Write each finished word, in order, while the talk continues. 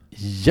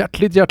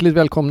Hjärtligt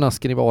välkomna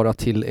ska ni vara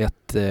till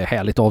ett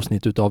härligt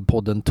avsnitt utav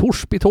podden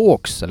Torsby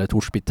Talks, eller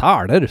Torsby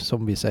Taler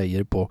som vi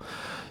säger på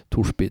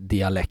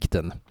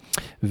Torsby-dialekten.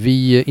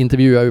 Vi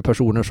intervjuar ju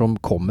personer som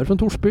kommer från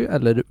Torsby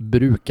eller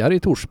brukar i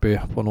Torsby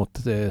på något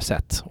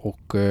sätt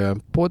och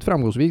på ett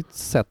framgångsrikt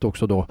sätt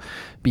också då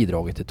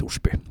bidragit till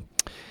Torsby.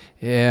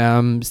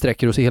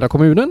 Sträcker oss i hela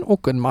kommunen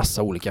och en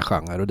massa olika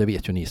genrer, och det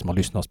vet ju ni som har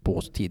lyssnat på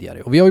oss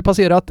tidigare. Och vi har ju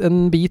passerat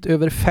en bit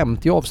över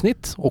 50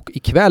 avsnitt och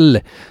ikväll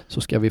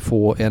så ska vi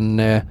få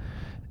en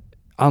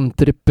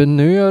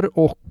entreprenör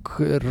och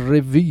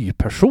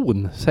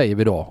revyperson säger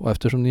vi då. Och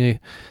eftersom ni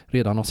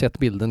redan har sett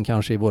bilden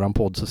kanske i våran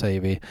podd så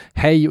säger vi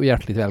hej och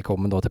hjärtligt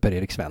välkommen då till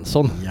Per-Erik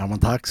Svensson. Ja, men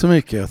tack så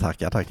mycket,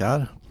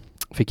 tackar.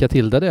 Fick jag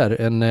till det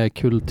där? En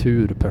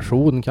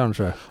kulturperson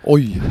kanske?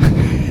 Oj,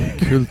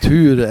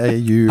 kultur är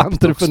djupt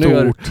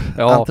entreprenör. Och stort.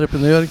 Ja.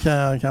 Entreprenör kan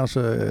jag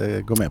kanske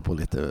gå med på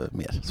lite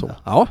mer. Så.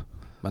 Ja,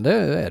 men det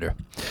är du.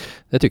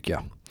 Det tycker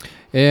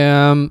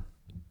jag.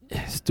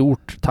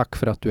 Stort tack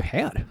för att du är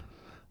här.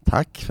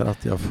 Tack för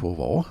att jag får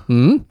vara.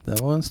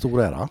 Det var en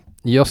stor ära.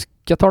 Jag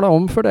ska tala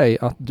om för dig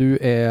att du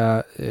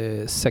är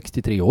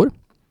 63 år.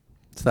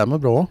 Stämmer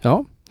bra.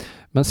 Ja.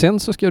 Men sen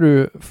så ska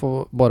du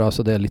få bara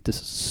sådär lite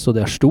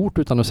sådär stort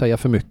utan att säga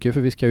för mycket,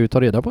 för vi ska ju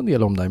ta reda på en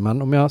del om dig.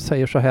 Men om jag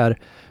säger så här,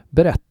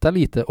 berätta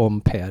lite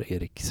om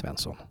Per-Erik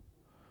Svensson.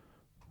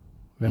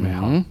 Vem är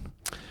han?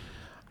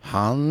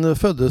 Han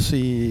föddes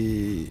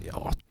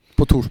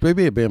på Torsby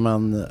BB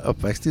men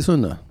uppväxt i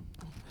Sunne.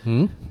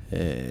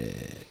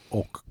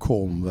 Och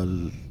kom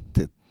väl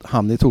till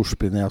hamn i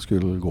Torsby när jag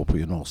skulle gå på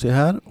gymnasiet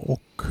här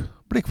och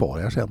blev kvar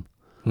här sen.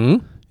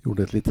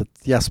 Gjorde ett litet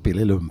gästspel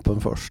i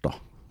lumpen först då.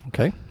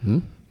 Okej.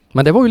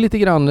 Men det var ju lite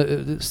grann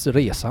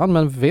resan,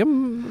 men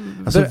vem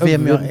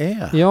jag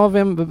är? Ja,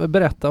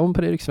 berätta om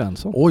Per-Erik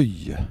Svensson.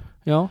 Oj.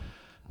 Ja,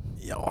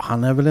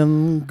 han är väl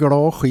en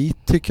glad skit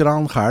tycker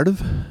han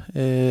själv.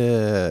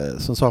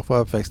 Som sagt var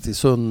uppväxt i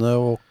Sunne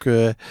och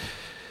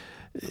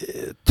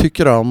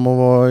tycker om att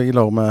vara i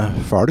lag med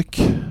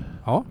folk.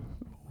 Ja.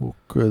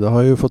 Och det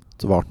har ju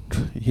fått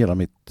varit hela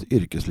mitt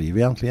yrkesliv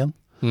egentligen.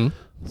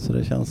 Så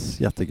det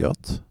känns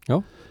jättegött.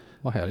 Ja,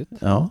 vad härligt.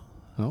 Ja.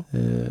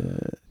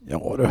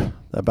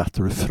 Det är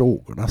bättre du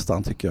frågar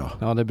nästan tycker jag.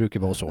 Ja, det brukar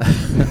vara så.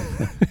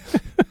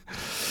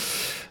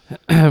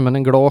 Men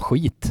en glad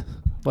skit.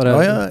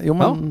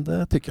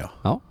 Det tycker jag.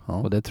 Ja,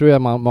 och det tror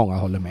jag många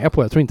håller med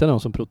på. Jag tror inte det är någon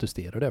som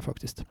protesterar det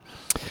faktiskt.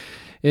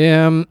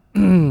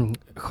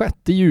 6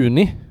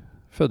 juni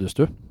föddes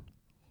du.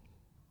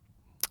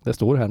 Det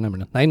står här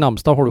nämligen. Nej,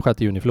 namnsdag har du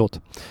 6 juni,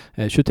 förlåt.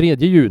 23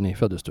 juni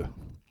föddes du.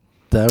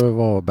 Det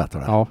var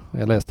bättre. Ja,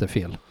 jag läste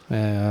fel.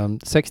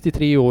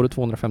 63 år och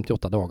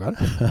 258 dagar.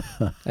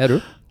 Är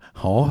du?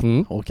 Ja,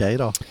 okej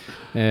då.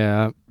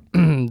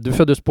 Du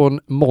föddes på en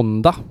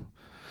måndag.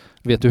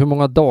 Vet du hur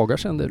många dagar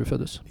sedan det du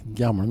föddes?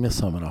 Gamla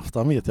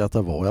midsommarafton vet jag att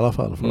det var i alla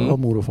fall. För det var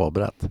mor och far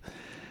berätt.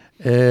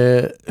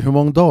 Hur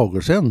många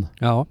dagar sedan?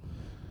 Ja.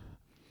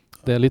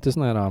 Det är lite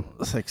sån här...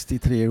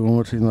 63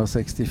 gånger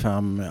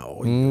 365.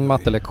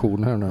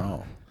 Mattelektion här nu.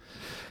 Ja.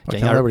 Vad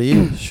kan det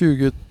bli?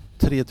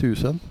 23 000?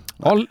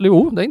 Ja,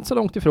 jo, det är inte så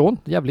långt ifrån.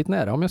 Jävligt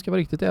nära om jag ska vara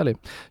riktigt ärlig.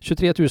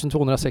 23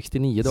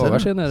 269 dagar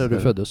sedan är det du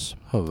föddes.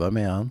 Huvud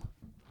med han.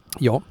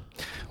 Ja,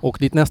 och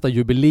ditt nästa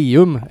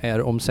jubileum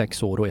är om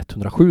 6 år och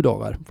 107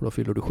 dagar. För då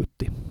fyller du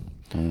 70.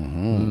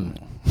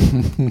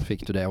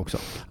 Fick du det också?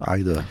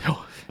 Aj det. Ja.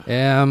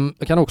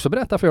 Jag kan också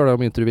berätta för dig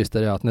om inte du visste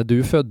det att när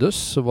du föddes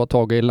så var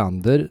Tage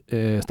Erlander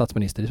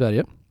statsminister i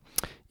Sverige.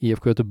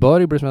 IFK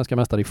Göteborg blev svenska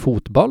mästare i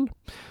fotboll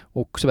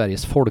och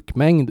Sveriges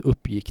folkmängd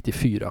uppgick till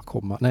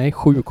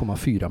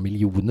 7,4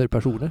 miljoner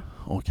personer.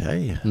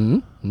 Okej.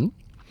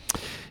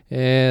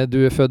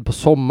 Du är född på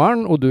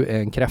sommaren och du är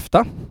en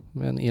kräfta.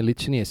 Men enligt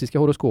kinesiska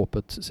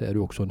horoskopet så är du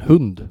också en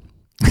hund.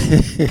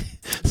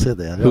 Se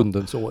där, ja.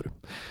 Hundens år.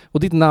 Och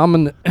ditt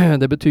namn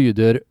det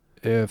betyder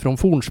från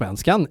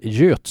fornsvenskan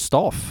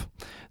götstav.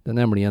 Det är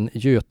nämligen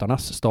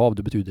götarnas stav.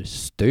 Det betyder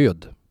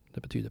stöd.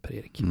 Det betyder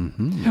Per-Erik.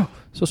 Ja,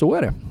 så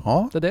är det.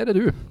 Ja. Det där är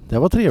du. Det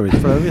var trevligt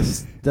för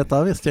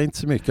detta visste jag inte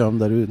så mycket om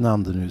där du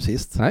nämnde nu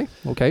sist. Nej,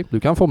 okej. Du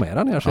kan få med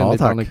den här sen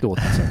lite anekdot.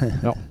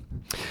 Ja.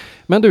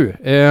 Men du,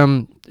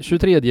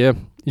 23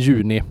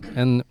 juni,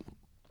 en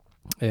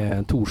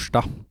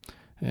torsdag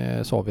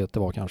sa vi att det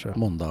var kanske.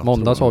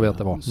 Måndag sa vi att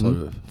det var.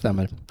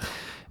 Stämmer.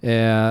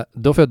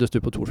 Då föddes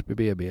du på Torsby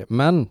BB.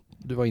 Men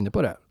du var inne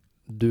på det.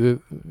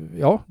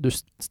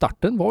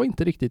 Starten var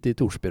inte riktigt i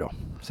Torsby då,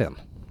 sen.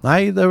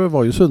 Nej, det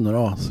var ju Sunne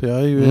då. Så jag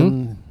är ju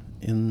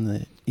en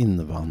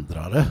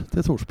invandrare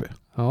till Torsby.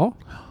 Ja,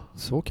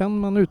 så kan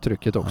man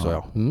uttrycka det också.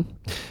 Ja.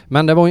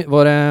 Men det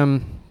var det...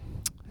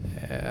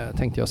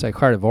 tänkte jag säga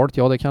självvalt.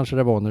 Ja, det kanske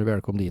det var när du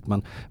väl kom dit.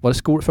 Men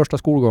var det första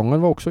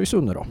skolgången var också i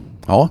Sunne då?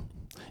 Ja,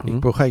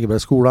 gick på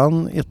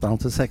Skäggebergsskolan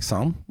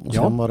 1-6. Och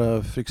sen var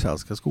det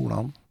Fryxhällska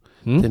skolan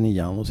till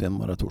 9 och sen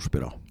var det Torsby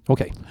då.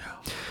 Okej.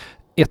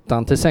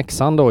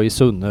 1-6 då i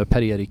Sunne,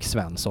 Per-Erik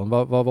Svensson.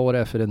 Vad var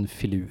det för en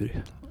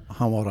filur?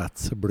 Han var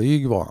rätt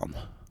blyg var han.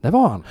 Det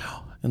var han?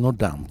 en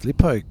ordentlig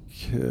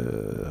pojk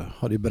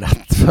har de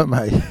berättat för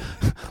mig.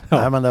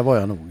 Nej, men det var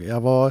jag nog.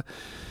 Jag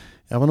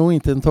var nog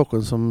inte en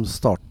tocken som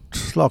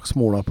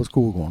slagsmålar på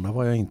skolgården. Det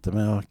var jag inte,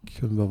 men jag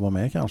kunde vara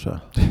med kanske.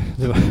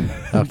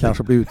 Jag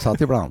kanske blir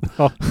utsatt ibland.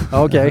 Ja,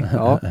 okej.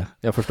 Ja,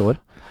 jag förstår.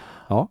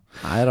 Ja.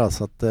 Nej då,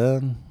 så att...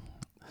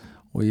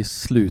 Och i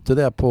slutet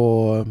där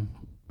på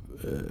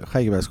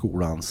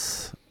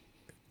Skäggebergsskolans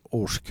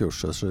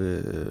årskurser så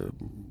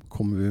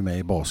kommer vi med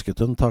i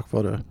basketen tack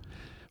vare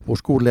vår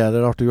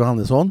skollärare Arthur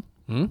Johannesson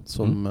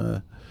som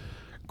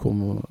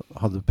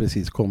hade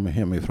precis kommit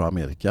hemifrån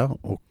Amerika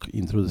och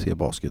introducerat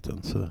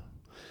basketen. Så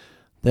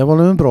det var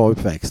en bra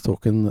uppväxt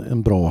och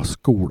en bra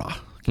skola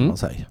kan man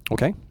säga.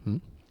 Okej.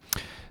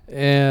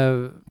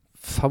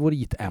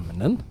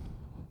 Favoritämnen?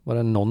 Var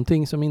det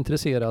någonting som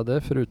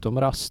intresserade förutom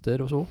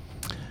raster och så?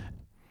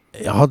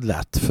 Jag hade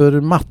lätt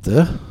för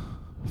matte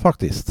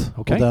faktiskt.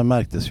 Okay. Och det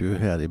märktes ju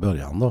här i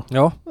början då.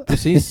 Ja,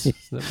 precis.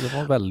 Det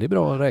var väldigt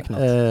bra räknat.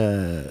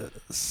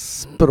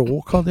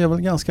 Språk hade jag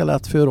väl ganska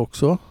lätt för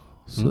också.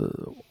 Så,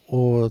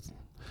 och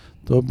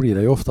då blir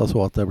det ju ofta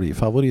så att det blir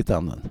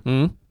favoritämnen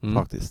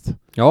faktiskt.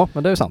 Ja,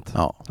 men det är sant.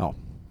 Ja.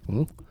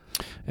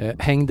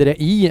 Hängde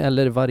det i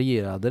eller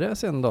varierade det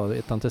sen då?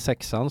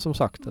 1-6 som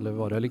sagt, eller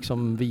var det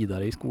liksom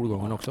vidare i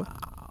skolgången också?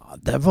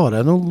 Det var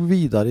det nog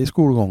vidare i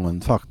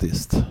skolgången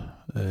faktiskt.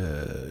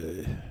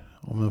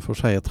 Om jag får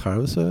säga det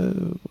själv så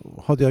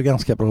hade jag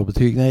ganska bra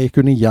betyg när jag gick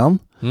ur 9:an.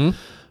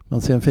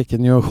 Men sen fick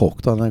jag en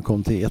chock då när jag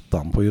kom till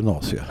 1:an på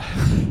gymnasiet.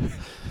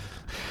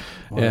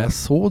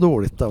 Så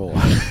dåligt det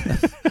var.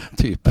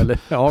 Typ. Eller,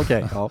 ja,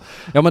 okej. Ja.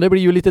 Ja, men det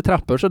blir ju lite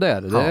trappor så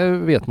där. Det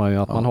vet man ju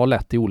att man har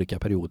lätt i olika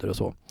perioder och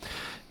så.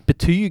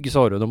 Betyg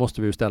sa du, då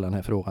måste vi ju ställa den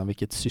här frågan.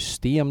 Vilket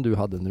system du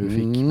hade när du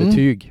fick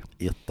betyg?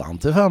 1:an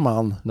till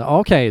 5:an.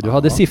 Okej, du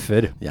hade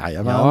siffror.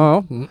 Jajamän.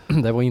 Ja,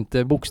 det var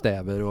inte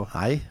bokstäver. Och,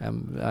 nej.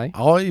 Nej.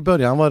 Ja, i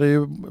början var det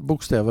ju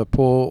bokstäver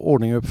på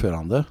ordning och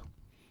uppförande.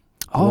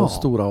 Och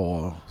stora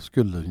A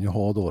skulle du ju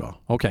ha då.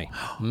 Okej.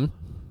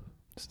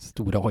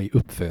 Stora A i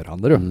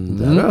uppförande du.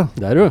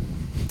 Där du.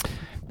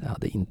 Det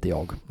hade inte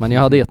jag. Men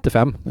jag hade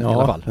 1-5 i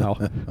alla fall. Ja.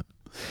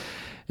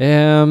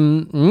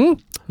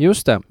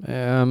 Just det.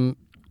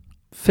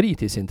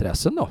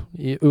 Fritidsintressen då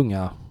i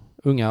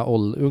unga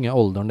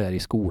åldern där i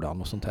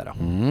skolan och sånt här.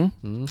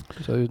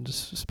 Så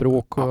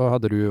språk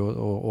hade du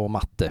och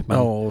matte. Men...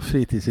 Ja, och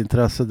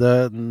fritidsintresse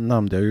det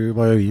nämnde jag ju,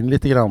 var jag in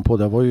lite grann på.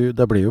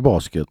 Det blev ju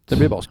basket. Det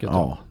blev basket.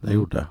 Ja, det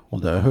gjorde.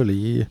 Och det höll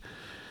i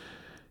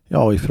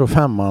ifrån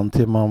 5:an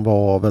till man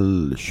var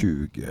väl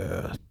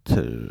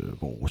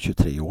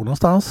 23 år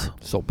någonstans.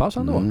 Så pass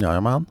ändå?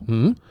 Jajamän.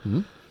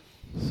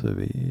 Så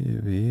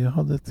vi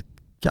hade ett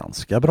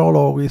ganska bra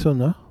lag i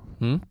Sunne.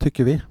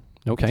 Tycker vi.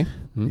 Okej.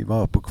 Vi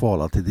var uppe och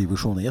kvala till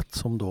division 1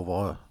 som då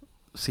var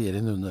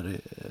serien under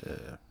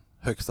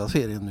högsta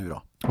serien nu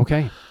då.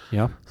 Okej.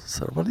 Ja.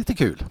 Så det var lite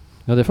kul.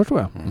 Ja, det förstår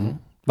jag.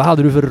 Vad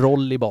hade du för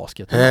roll i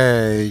basket?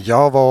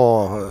 Jag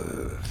var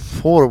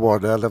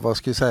forward, eller vad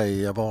ska jag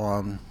säga? Jag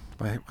var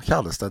vad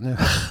kallas det nu?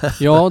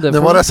 Ja, det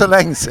var det så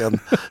länge sedan.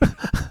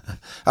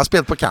 Jag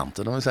spelade på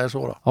kanten om vi säger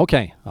så då.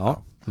 Okej.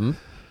 Ja.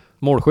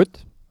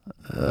 Målskytt?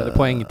 Eller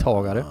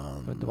poängtagare?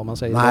 Vet du vad man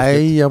säger?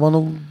 Nej, jag var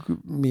nog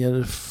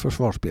mer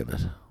försvarsspelare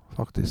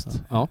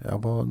faktiskt. Ja.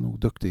 Jag var nog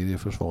duktig i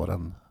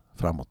försvaren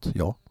framåt,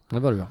 ja. Det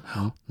var du,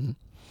 ja.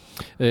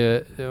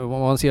 Om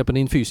man ser på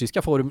din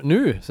fysiska form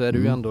nu så är du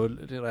ju ändå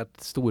rätt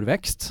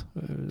storväxt.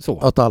 Så.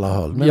 Åt alla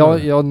håll.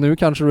 Ja, nu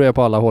kanske du är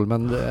på alla håll,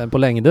 men på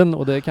längden,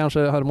 och det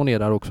kanske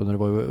harmonerar också när du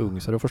var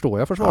ung, så då förstår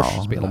jag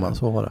försvarsspelare. Ja, men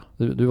så var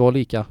det.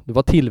 Du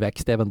var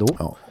tillväxt även då.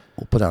 Ja,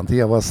 och på den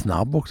tiden var jag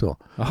snabb också.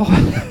 Jaha.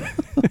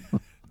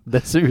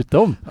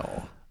 Dessutom? Ja.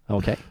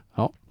 Okej.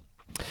 Ja.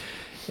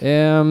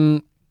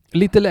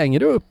 Lite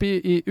längre upp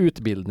i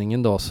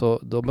utbildningen då, så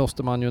då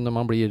måste man ju när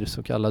man blir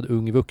så kallad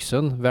ung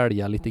vuxen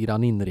välja lite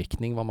grann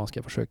inriktning vad man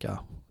ska försöka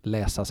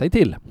läsa sig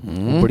till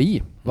och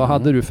bli. Vad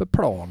hade du för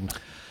plan?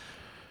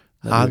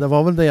 Ja, det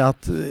var väl det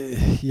att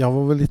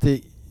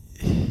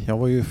jag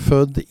var ju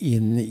född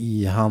in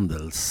i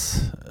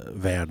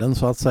handelsvärlden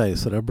så att säga,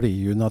 så det blir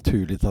ju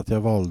naturligt att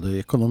jag valde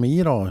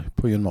ekonomi då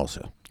på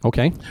gymnasiet.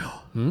 Okej.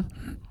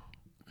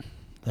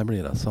 Det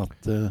blir det, så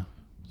att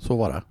så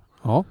var det.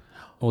 Ja.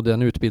 Och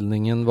den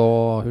utbildningen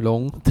var hur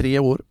lång? 3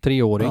 år.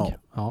 3-årig.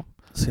 Ja.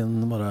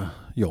 Sen var det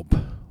jobb.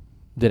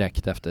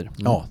 Direkt efter?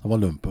 Ja, det var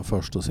lumpen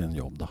först och sen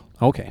jobb då.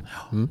 Okej.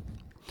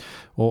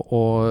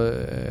 Och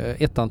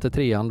 1:an till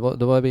 3:an,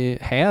 då var vi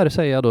här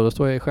säger jag då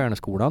står jag i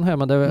Stjärneskolan här,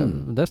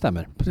 men det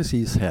stämmer.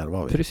 Precis här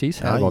var vi.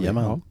 Precis här var vi.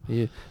 Ja.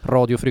 I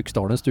Radio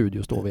Fryksdalens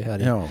studio står vi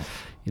här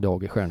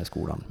idag i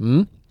Stjärneskolan.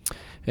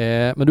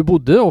 Men du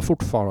bodde då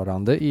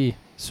fortfarande i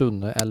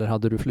Sunne, eller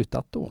hade du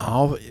flyttat då?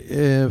 Ja,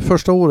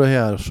 första året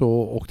här så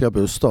åkte jag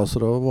buss då, så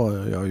då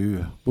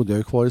bodde jag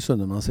ju kvar i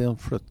Sunne, men sen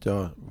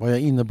var jag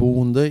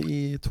inneboende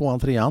i 2:an,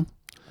 3:an.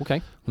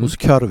 Okej. Hos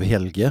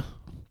Korv-Helge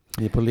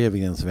på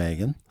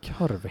Levigensvägen.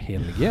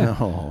 Korv-Helge?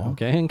 Ja.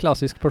 Okej, en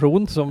klassisk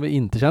person som vi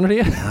inte känner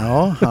till.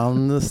 Ja,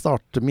 han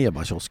startade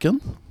Mebakiosken.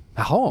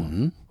 Jaha,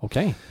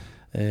 okej.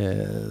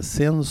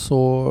 Sen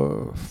så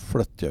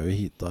flyttade jag ju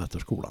hit då efter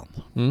skolan.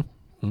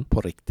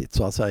 På riktigt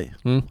så att säga.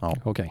 Ja.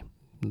 Okej.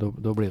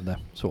 Då blev det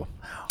så.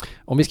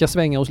 Om vi ska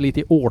svänga oss lite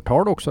i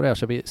årtal också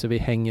där så vi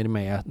hänger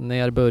med.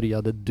 När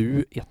började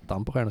du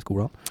ettan på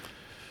Stjärneskolan?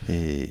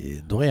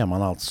 Då är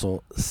man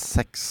alltså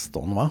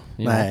 16 va?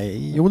 Ja.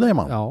 Nej, jo det är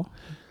man. Ja.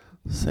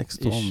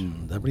 16,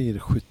 det blir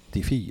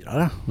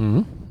 74.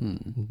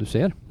 Du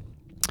ser.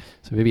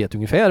 Så vi vet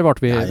ungefär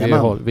vart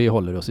vi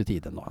håller oss i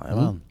tiden då.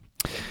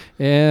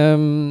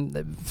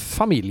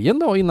 Familjen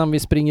då, innan vi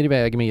springer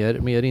iväg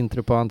mer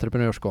intro på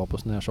entreprenörskap och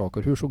såna här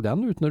saker. Hur såg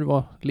den ut när du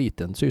var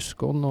liten?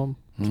 Syskon och...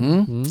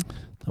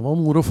 Det var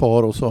mor och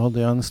far och så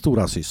hade jag en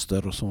stora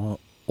syster som var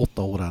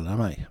 8 år äldre än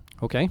mig.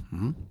 Okej.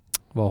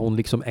 Var hon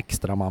liksom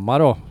extra mamma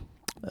då?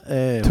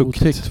 Hon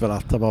tyckte väl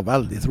att det var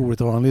väldigt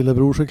roligt att ha en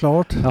lillebror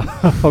såklart.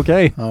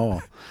 Okej.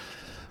 Ja.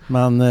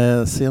 Men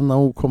sen när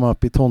hon kom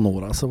upp i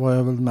tonåren så var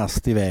jag väl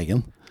mest i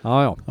vägen.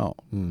 Ja.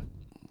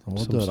 Det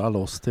var dörrar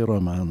loss till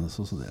rummet hennes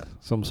och sådär.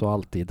 Som så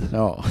alltid.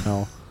 Ja.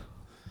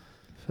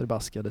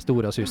 Förbaskade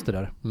stora syster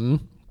där.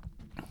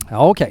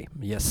 Ja, okej.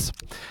 Yes.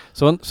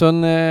 Så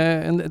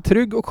en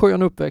trygg och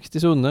skön uppväxt i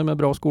Sunne med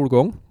bra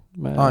skolgång.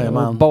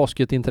 Med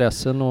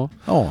basketintressen och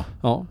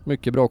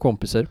mycket bra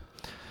kompisar.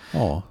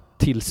 Ja.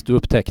 Tills du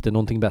upptäckte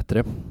någonting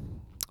bättre.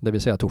 Det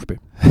vill säga Torsby.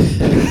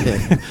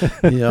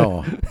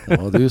 Ja, det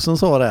var du som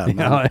sa det.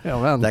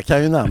 Men det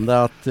kan ju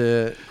nämna att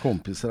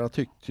kompisarna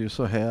tyckte ju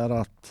så här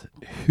att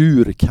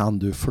hur kan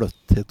du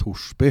flytta till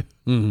Torsby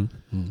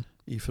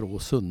ifrån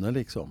Sunne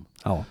liksom.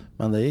 Ja.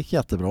 Men det gick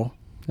jättebra.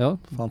 Ja.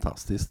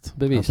 Fantastiskt.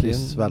 Bevisligen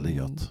väldigt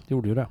gött.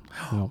 Gjorde ju det.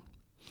 Ja.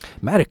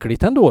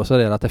 Märkligt ändå så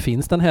där att det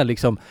finns den här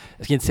liksom,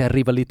 jag ska inte säga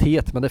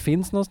rivalitet, men det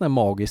finns någon sån här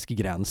magisk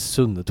gräns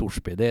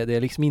Sunne-Torsby. Det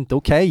är liksom inte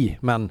okej,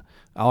 men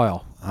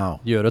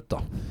gör det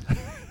då.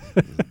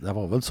 Det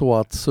var väl så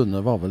att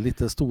Sunne var väl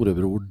lite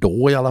storebror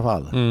då i alla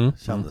fall.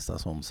 Kändes det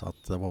som, så att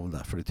det var väl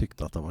därför de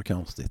tyckte att det var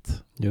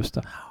konstigt. Just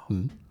det.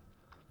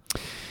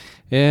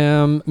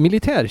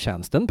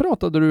 Militärtjänsten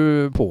pratade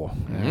du på.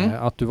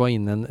 Att du var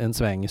inne en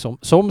sväng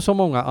som så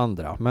många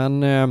andra.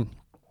 Men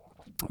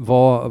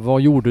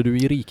vad gjorde du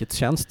i rikets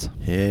tjänst?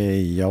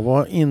 Jag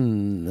var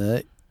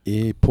inne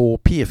på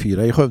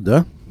P4 i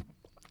Skövde.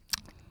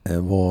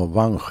 Jag var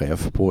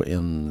vagnchef på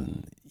en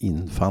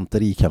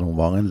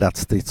infanterikanonvagn, en lätt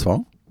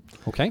stridsvagn.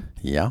 Okej.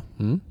 Ja.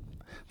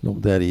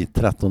 Låg där i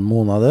 13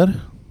 månader.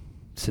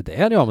 Så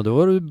där men då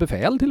var du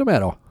befäl till och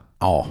med då?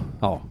 Ja.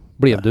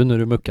 Blev du när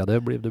du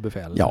muckade, blev du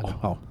befäl?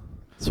 Ja.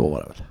 Så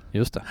var det väl.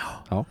 Just det.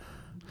 Ja.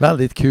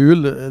 Väldigt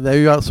kul. Det är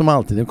ju som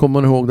alltid, jag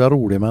kommer ihåg det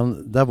roligt,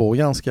 men det var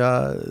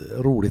ganska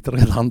roligt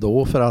redan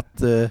då för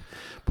att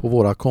på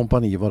våra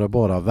kompani var det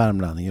bara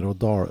värmlänningar och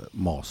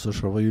dalmaser,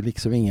 så det var ju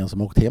liksom ingen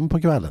som åkte hem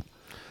på kvällen.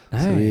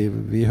 Nej. Så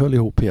vi höll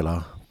ihop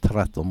hela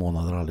 13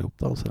 månader allihop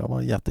då, så det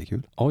var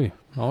jättekul. Oj,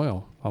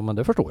 ja men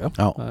det förstår jag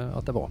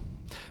att det var.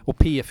 Och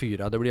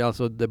P4,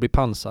 det blir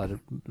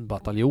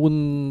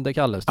pansarbataljon det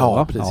kallas då,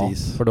 ja,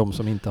 precis. Ja, för de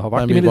som inte har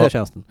varit i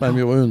militärtjänsten. Men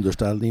vi var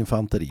underställd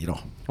infanteri då.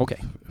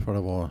 Okej. För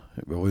vi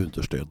var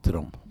understöd till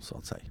dem, så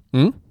att säga.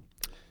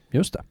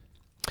 Just det.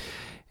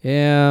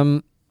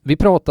 Vi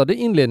pratade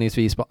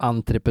inledningsvis på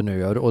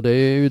entreprenör, och det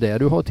är ju det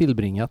du har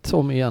tillbringat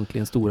som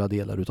egentligen stora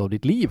delar av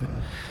ditt liv.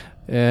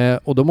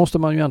 Och då måste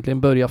man ju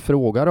egentligen börja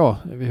fråga då.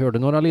 Vi hörde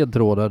några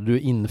ledtrådar. Du är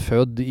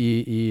infödd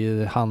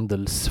i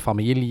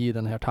handelsfamilj, i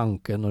den här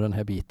tanken och den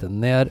här biten.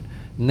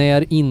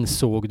 När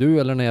insåg du,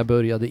 eller när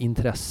började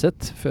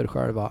intresset för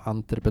själva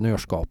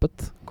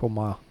entreprenörskapet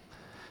komma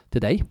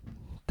till dig?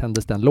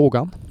 Tändes den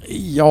lågan?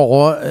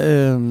 Ja,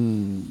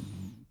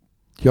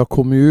 jag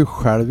kommer ju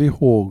själv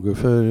ihåg,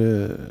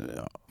 för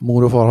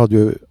mor och far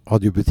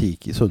hade ju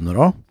butik i Sunne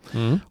då.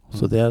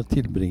 Så där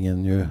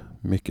tillbringade ju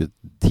mycket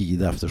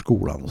tid efter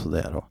skolan och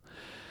sådär.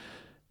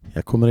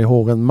 Jag kommer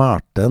ihåg en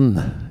Martin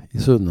i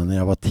Sunne när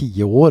jag var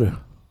 10 år.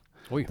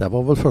 Oj. Det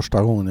var väl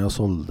första gången jag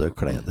sålde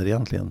kläder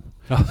egentligen.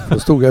 Då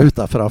stod jag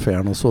utanför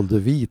affären och sålde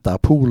vita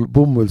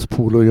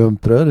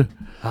bomullspolojumpror.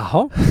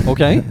 Jaha,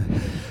 okej.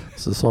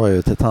 Så sa jag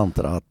ju till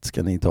tanter att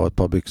ska ni ta ett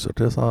par byxor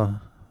till så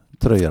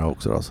tröjor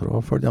också då? Så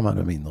då följde jag med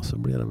dem in och så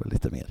blev det väl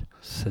lite mer.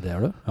 Så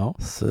där du. Ja.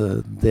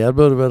 Så där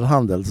bör väl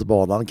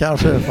handelsbanan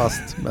kanske,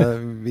 fast med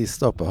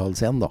visst uppehåll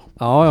sen då.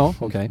 Ja,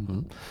 okej.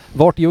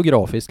 Vart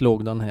geografiskt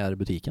låg den här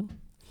butiken?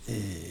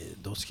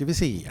 Då ska vi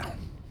se.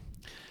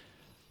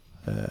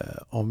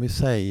 Om jag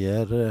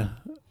säger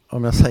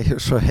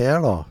så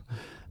här då.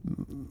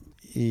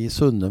 I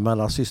Sunne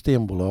mellan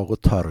Systembolag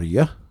och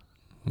Törje.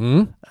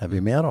 Är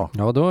vi med då?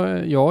 Ja, då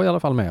är jag i alla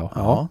fall med.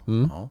 Ja.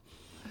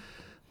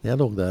 Jag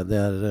låg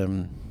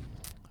där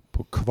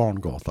på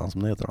Kvarngatan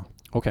som det heter då.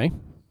 Okej,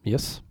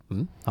 yes.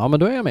 Ja, men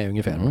då är jag med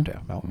ungefär vart det.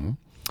 Ja.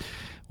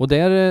 Och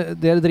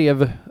där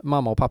drev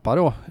mamma och pappa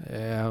då.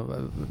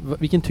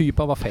 Vilken typ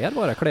av affär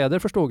var det? Kläder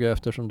förstod jag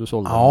eftersom du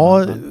sålde.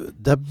 Ja,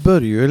 det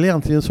började ju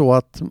egentligen så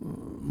att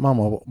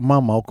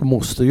mamma och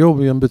moster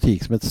jobbade i en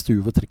butik som heter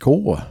Stuv och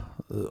Trikå.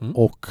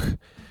 Och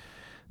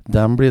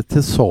den blev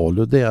till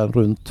salu där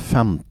runt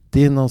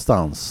 50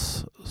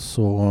 någonstans.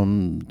 Så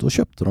då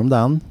köpte de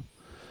den.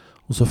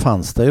 Och så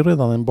fanns det ju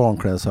redan en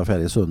barnklädesaffär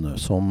i Sunne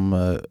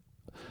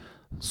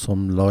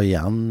som la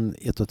igen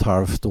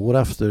 1,5 år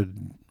efter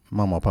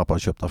mamma och pappa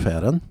köpt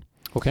affären.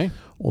 Okej.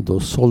 Och då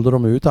sålde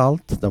de ut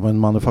allt. Det var en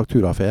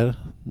manufakturaffär.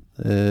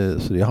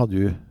 Så det hade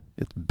ju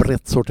ett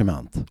brett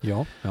sortiment.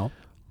 Ja.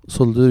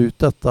 Sålde ut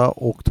detta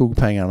och tog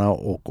pengarna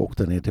och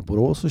åkte ner till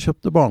Borås och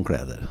köpte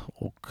barnkläder.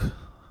 Och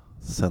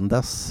sen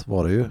dess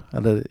var det ju,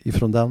 eller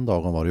ifrån den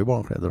dagen var det ju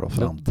barnkläder då,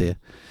 fram till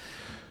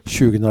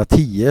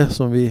 2010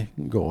 som vi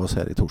gav oss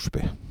här i Torsby.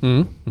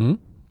 Nu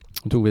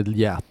tog vi ett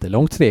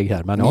jättelångt steg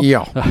här. Men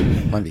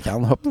men vi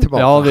kan hoppa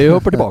tillbaka. Ja, vi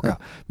hoppar tillbaka.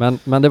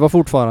 Men det var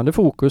fortfarande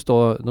fokus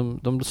då.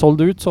 De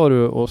sålde ut, sa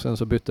du, och sen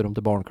så bytte de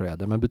till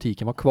barnkläder. Men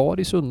butiken var kvar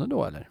i Sunne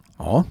då, eller?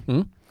 Ja,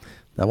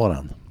 det var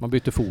den. Man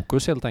bytte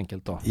fokus helt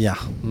enkelt då. Ja,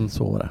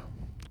 så var det.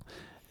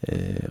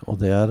 Och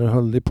där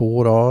höll det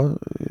på då.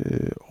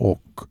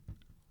 Och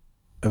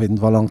jag vet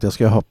inte vad långt jag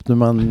ska hoppa nu,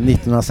 men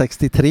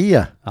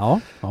 1963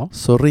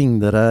 så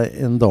ringde det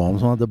en dam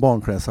som hade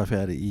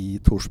barnklädesaffär i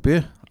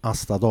Torsby,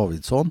 Asta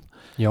Davidsson.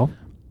 Ja.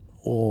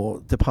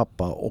 Och till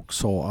pappa och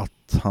sa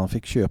att han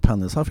fick köpa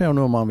hennes affär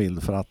nu om han vill,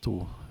 för att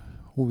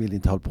hon vill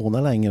inte hålla på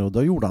med längre, och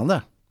då gjorde han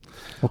det.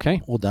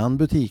 Okej. Och den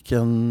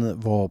butiken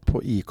var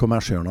i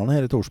Kommershörnan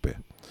här i Torsby.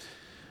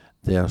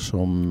 Där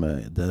som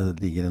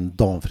det ligger en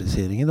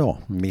damfrisering idag,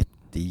 mitt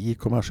i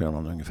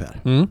Kommershörnan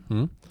ungefär.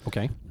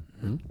 Okej.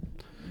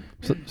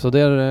 Så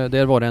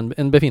där var det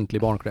en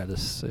befintlig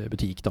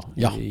barnklädesbutik då,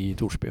 i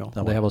Torsby.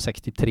 Ja. Det här var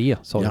 63,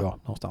 sa du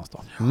någonstans då.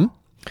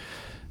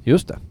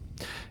 Just det.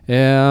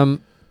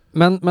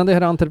 Men det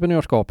här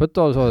entreprenörskapet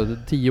då, så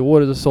 10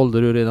 år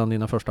sålde du redan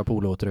dina första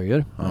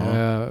polotröjor.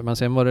 Men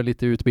sen var det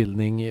lite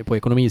utbildning på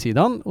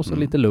ekonomisidan och så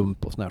lite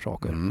lump och såna här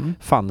saker.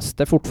 Fanns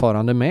det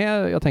fortfarande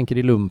med, jag tänker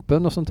i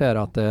lumpen och sånt här,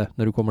 att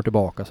när du kommer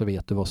tillbaka så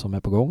vet du vad som är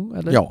på gång?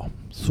 Eller? Ja,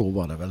 så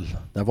var det väl.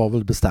 Det var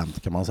väl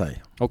bestämt, kan man säga.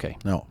 Okej.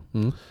 Ja.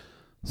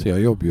 Så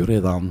jag jobbade ju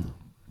redan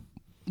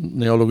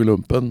när jag låg i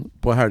lumpen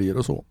på helger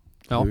och så.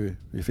 Ja.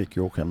 Vi fick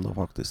ju åka hem då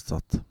faktiskt.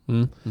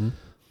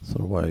 Så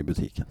då var jag i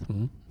butiken.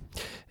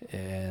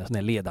 Sån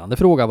här ledande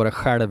fråga, var det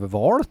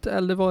självvalt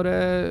eller var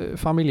det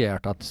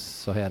familjärt att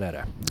så här är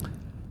det?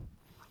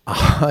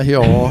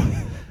 Ja,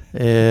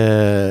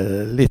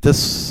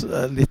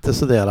 lite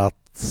sådär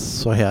att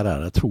så här är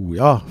det, tror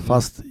jag.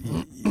 Fast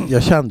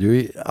jag kände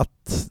ju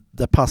att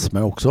det passade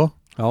mig också.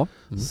 Ja.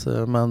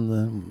 Så, men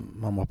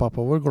mamma och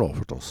pappa var glada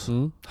förstås.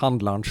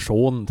 Handlarns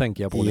son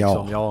tänker jag på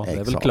liksom. Ja, det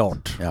är väl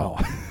klart. Ja.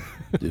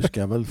 Du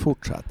ska väl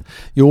fortsätta.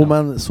 Jo,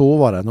 men så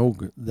var det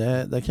nog.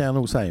 Det kan jag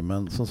nog säga.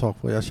 Men som sagt,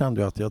 jag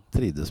kände ju att jag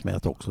trivdes med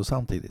det också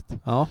samtidigt.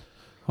 Ja.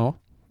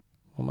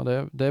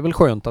 Men det är väl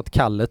skönt att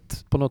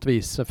kallet på något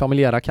vis,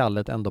 familjära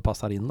kallet ändå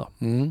passar in då.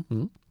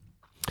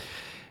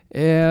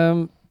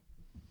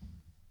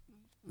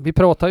 Vi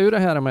pratar ju det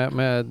här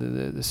med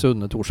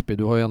Sunne Torsby.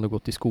 Du har ju ändå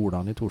gått i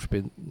skolan i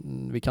Torsby.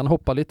 Vi kan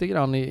hoppa lite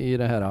grann i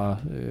det här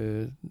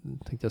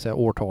tänkte jag säga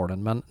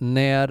årtalen. Men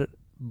när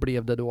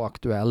blev det då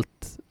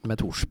aktuellt med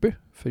Torsby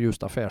för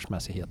just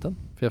affärsmässigheten?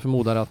 För jag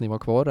förmodar att ni var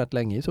kvar rätt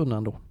länge i Sunne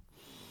ändå.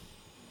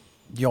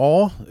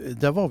 Ja,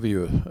 det var vi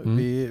ju.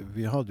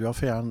 Vi hade ju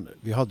affären,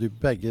 vi hade ju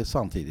bägge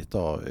samtidigt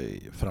då,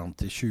 fram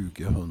till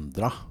 2000.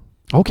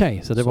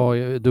 Okej, så det var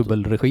ju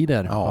dubbelregi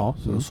där. Ja,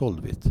 så då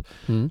sålde vi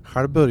det.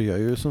 Själv började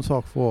ju som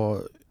sagt var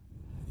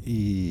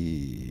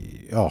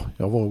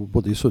jag var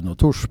både i Sunne och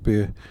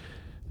Torsby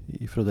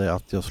ifrån det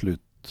att jag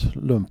slut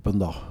lumpen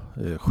då,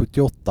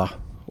 78.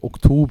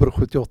 Oktober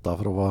 78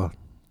 för att vara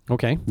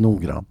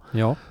noggrann.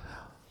 Ja.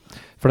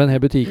 För den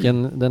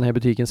här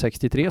butiken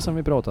 63 som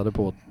vi pratade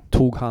på,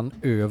 tog han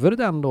över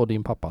den då,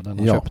 din pappa, den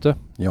han köpte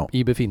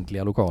i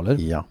befintliga lokaler?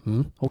 Ja.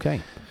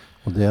 Okej.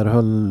 Och där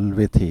höll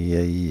vi till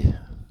i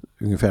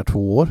ungefär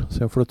 2 år.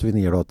 Sen flyttade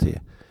vi ner då till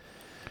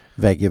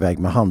vägg i vägg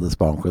med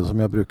Handelsbanken som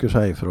jag brukar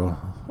säga för att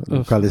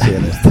lokalisera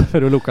det.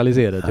 För att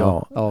lokalisera det,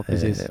 ja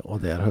precis. Och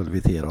där höll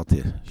vi till då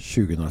till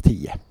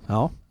 2010.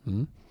 Ja.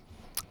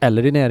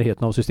 Eller i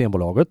närheten av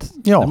Systembolaget.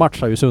 Det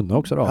matchar ju Sunne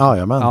också då.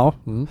 Jajamän. Ja.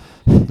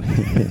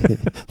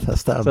 Det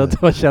stämmer. Så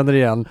att man känner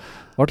igen.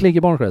 Vart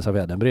ligger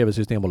barnklädesaffären? Bredvid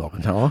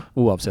Systembolaget. Ja.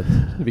 Oavsett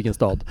vilken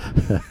stad.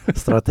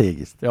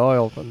 Strategiskt.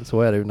 Ja,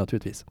 så är det ju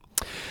naturligtvis.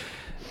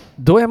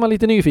 Då är man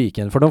lite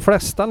nyfiken. För de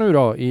flesta nu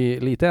då i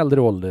lite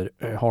äldre ålder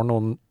har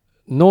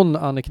någon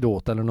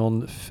anekdot eller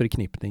någon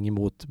förknippning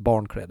emot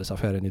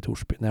barnklädesaffären i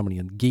Torsby.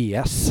 Nämligen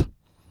GS.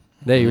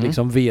 Det är ju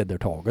liksom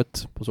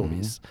vedertaget på så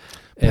vis.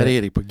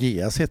 Per-Erik på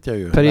GS heter jag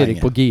ju.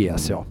 Per-Erik på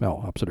GS,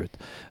 ja absolut.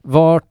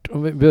 Vart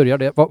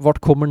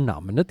kommer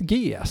namnet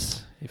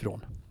GS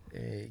ifrån?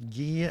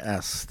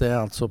 GS, det är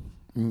alltså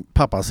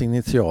pappas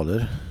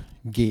initialer.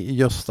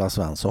 Gösta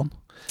Svensson.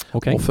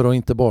 Okay. Och för att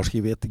inte bara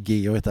skriva ett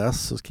G och ett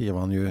S så skriver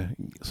han ju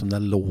som det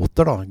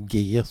låter då.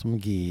 G som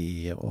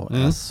G och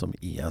S som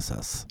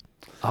ESS.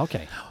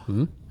 Okej.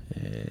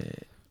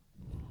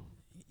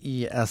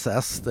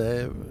 ESS,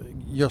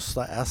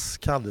 Gösta S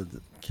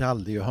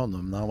kallade ju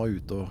honom när han var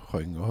ute och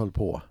sjöng och höll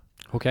på.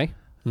 Okej.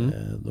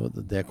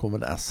 Det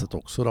kommer S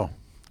också då,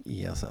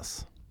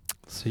 ESS.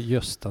 Så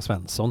Gösta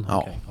Svensson.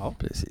 Ja, okay. Ja,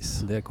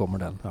 precis. Det kommer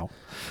den. Ja.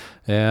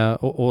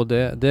 Och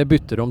det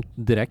bytte de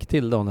direkt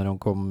till då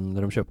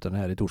när de köpte den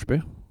här i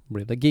Torsby.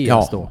 Blev det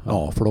Gäst då?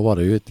 Ja, för då var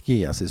det ju ett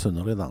Gäst i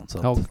Sunne redan. Så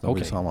ja, det var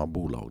ju samma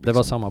bolag. Liksom. Det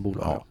var samma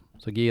bolag, ja.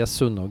 Så Gäst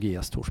Sunne och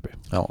Gäst Torsby.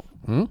 Ja.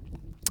 Mm.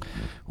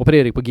 Och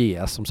Per-Erik på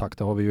Gäst, som sagt,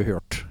 det har vi ju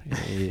hört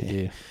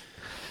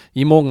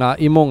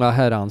i många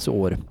herrans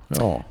år.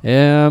 Ja.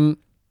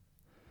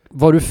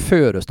 Var du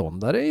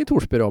föreståndare i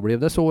Torsby då? Blev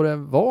det så det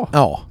var?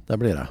 Ja, det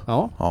blev det.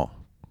 Ja.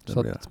 Det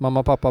så blev att mamma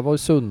och pappa var i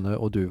Sunne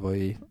och du var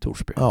i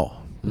Torsby. Ja,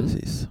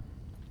 precis.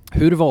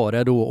 Hur var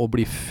det då att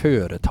bli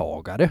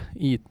företagare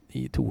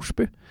i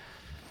Torsby?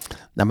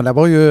 Nej, men det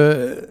var ju...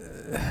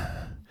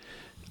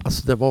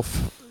 Alltså det var...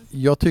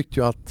 Jag tyckte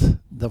ju att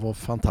det var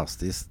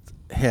fantastiskt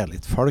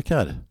härligt folk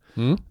här.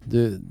 Mm. Det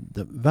är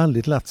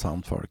väldigt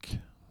lättsamt folk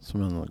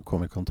som jag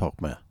kom i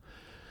kontakt med.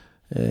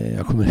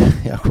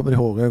 Jag kommer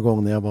ihåg en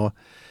gång när jag var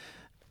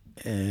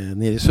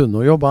nere i Sunne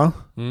och jobbade.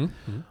 Mm.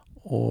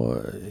 Och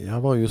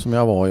jag var ju som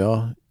jag var.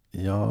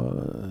 Jag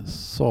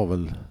sa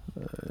väl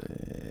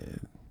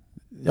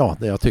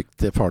det jag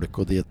tyckte folk,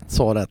 och det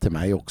sa det till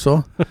mig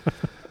också.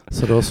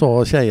 Så då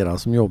sa tjejerna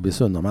som jobbar i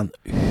Sunne, men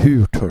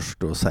hur törs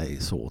du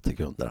säga så till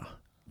kunderna?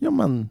 Ja,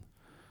 men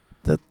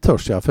det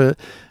törs jag, för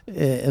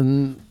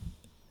en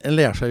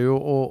lär sig ju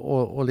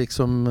och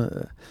liksom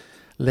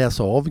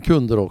läsa av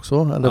kunder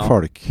också, eller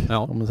folk,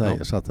 om man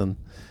säger, så att en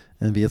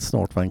vet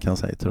snart vad en kan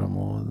säga till dem.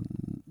 Och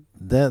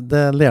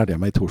det lärde jag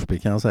mig i Torsby,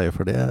 kan jag säga,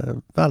 för det är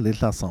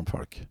väldigt lättsamt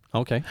folk.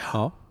 Okej.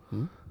 Ja.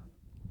 Mm.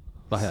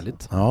 Vad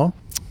härligt. Ja.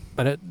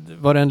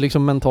 Var det en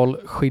liksom mental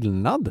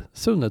skillnad,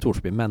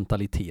 Sunne-Torsby,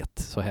 mentalitet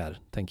så här,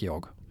 tänker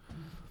jag?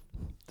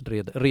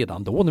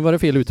 Redan då, nu var det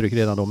fel uttryck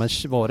redan då, men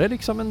var det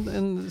liksom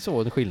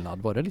en skillnad?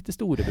 Var det lite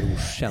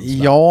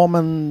storebrorskänsla? Ja,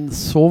 men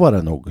så var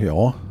det nog,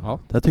 ja.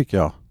 Det tycker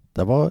jag.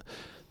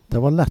 Det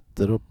var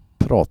lättare att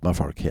prata med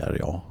folk här,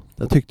 ja.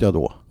 Det tyckte jag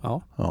då.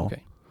 Ja.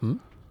 Okej. Mm.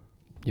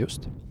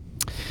 Just.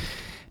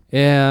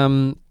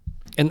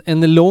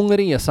 En lång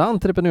resa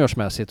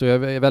entreprenörsmässigt, och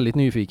jag är väldigt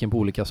nyfiken på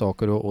olika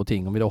saker och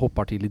ting. Om vi då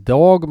hoppar till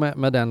idag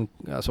med den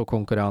alltså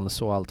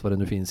konkurrens och allt vad det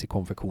nu finns i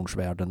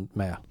konfektionsvärlden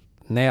med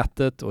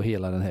nätet och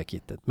hela den här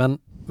kittet.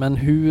 Men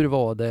hur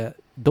var det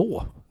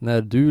då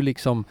när du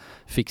liksom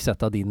fick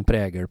sätta din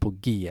prägel på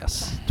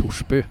GS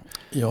Torsby?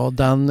 Ja,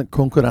 den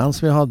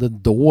konkurrens vi hade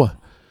då,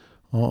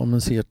 om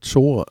man ser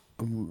så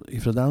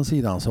ifrån den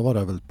sidan, så var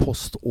det väl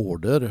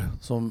postorder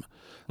som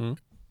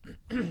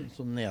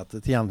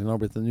nätet egentligen har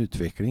blivit en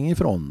utveckling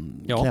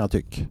ifrån, kan jag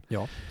tycka.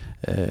 Ja.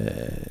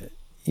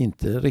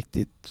 Inte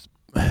riktigt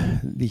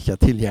lika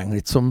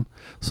tillgängligt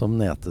som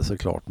nätet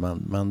såklart,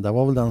 men det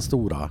var väl den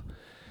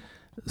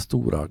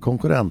stora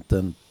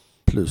konkurrenten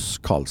plus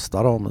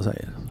Karlstad, om man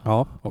säger.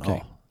 Ja,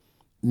 okej. Ja.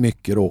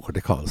 Mycket åker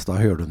till Karlstad,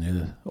 hörde ni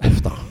ju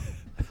ofta.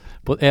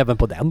 Även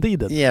på den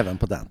tiden? Även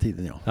på den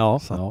tiden, ja.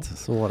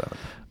 Så var det.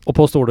 Och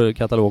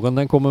postorderkatalogen,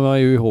 den kommer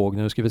man ju ihåg.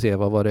 Nu ska vi se,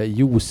 vad var det?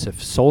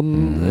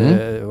 Josefsson,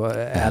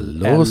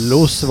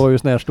 Ellos var ju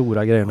såna här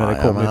stora grejer när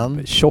det kom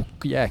upp.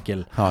 Tjock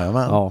jäkel.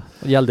 Ja,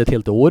 gällde ett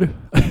helt år.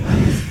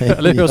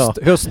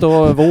 Eller höst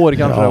och vår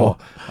kanske det var.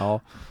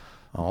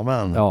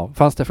 Ja,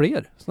 fanns det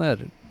fler såna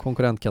här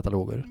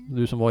konkurrentkataloger?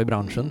 Du som var i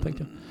branschen, tänker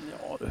jag.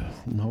 Ja,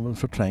 den har väl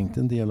förträngt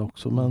en del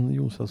också, men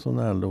Josefsson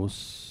och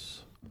Ellos,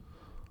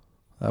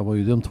 det var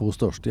ju de två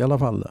största i alla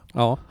fall.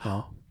 Ja,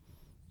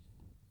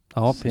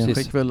 precis. Sen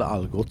fick väl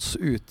Algots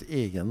ut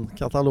egen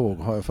katalog,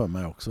 har jag för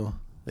mig också.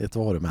 Det är ett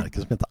varumärke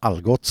som heter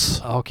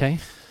Algots.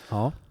 Okej.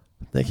 Ja.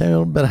 Det kan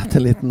jag berätta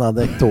en liten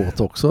anekdot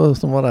också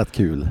som var rätt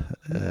kul.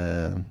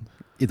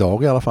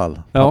 Idag i alla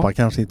fall. Pappa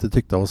kanske inte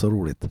tyckte det var så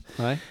roligt.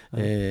 Nej.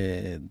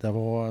 Det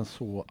var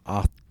så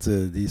att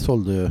de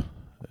sålde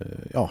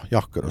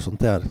jackor och sånt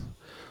där.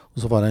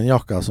 Och så var det en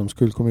jacka som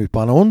skulle komma ut på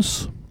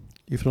annons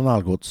ifrån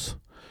Algots.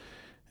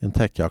 En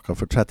täckjacka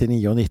för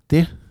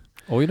 39,90.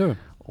 Oj du.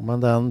 Men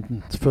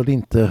den föll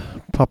inte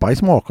pappa i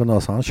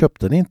smaken, så han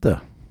köpte den inte.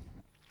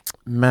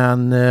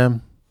 Men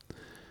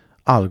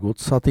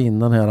Algots satte in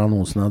den här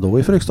annonserna då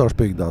i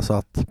Fryksdalsbygda, så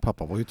att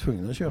pappa var ju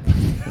tvungen att köpa.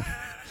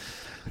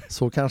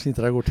 Så kanske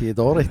inte det går till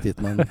idag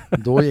riktigt, men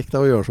då gick det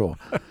att göra så.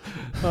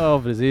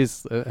 Ja,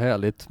 precis.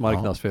 Härligt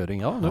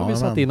marknadsföring. Ja, nu har vi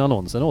satt in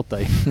annonsen åt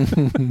dig.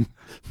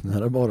 Nu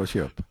är det bara att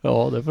köpa.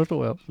 Ja, det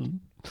förstår jag.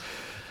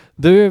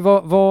 Du,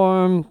 vad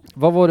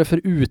var det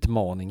för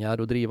utmaningar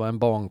att driva en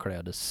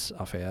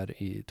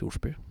barnklädesaffär i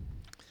Torsby?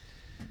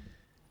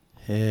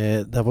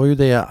 Det var ju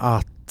det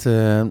att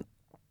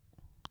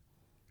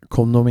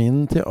kom de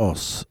in till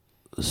oss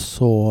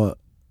så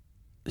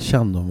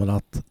kände de väl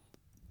att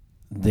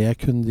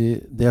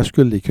där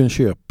skulle de kunna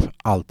köpa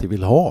allt de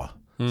vill ha.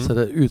 Så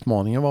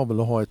utmaningen var väl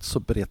att ha ett så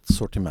brett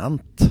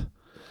sortiment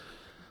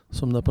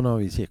som det på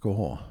något vis gick att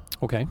ha.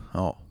 Okej.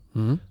 Ja.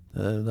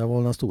 Det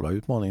var den stora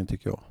utmaningen,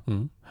 tycker jag.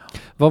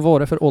 Vad var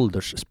det för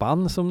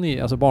åldersspann som ni,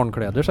 alltså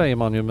barnkläder säger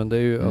man ju, men det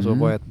är ju, alltså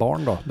vad är ett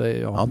barn då? Det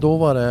är, ja, då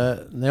var det,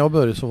 när jag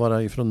började så var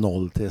det från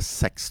 0 till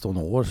 16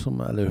 år,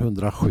 eller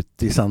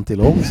 170 cm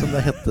lång som det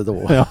hette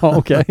då. Ja,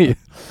 okej.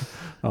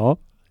 Ja.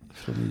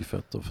 från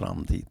nyfött och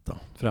fram dit då.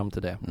 Fram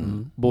till det.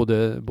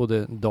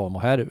 Både dam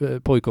och herr,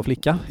 pojke och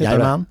flicka.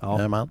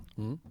 Jajamän.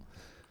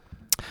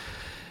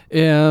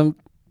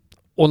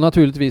 Och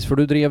naturligtvis, för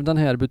du drev den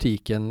här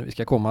butiken, vi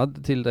ska komma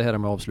till det här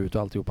med avslut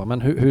och alltihopa,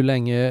 men hur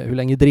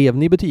länge drev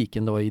ni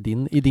butiken då i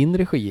din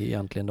regi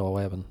egentligen då,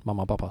 och även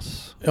mamma och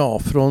pappas? Ja,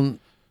 från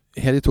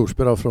här i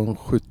Torsby då, från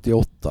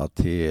 78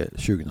 till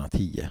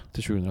 2010.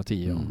 Till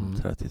 2010,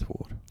 32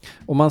 år.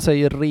 Om man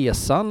säger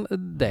resan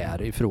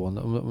därifrån,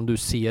 om du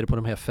ser på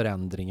de här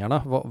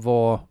förändringarna,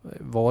 vad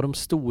var de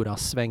stora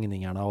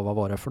svängningarna och vad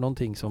var det för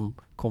någonting som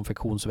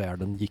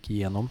konfektionsvärlden gick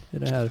igenom i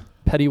de här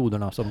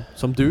perioderna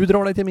som du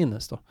drar dig till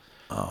minnes då?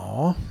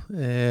 Ja,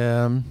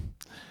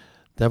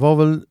 det var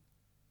väl,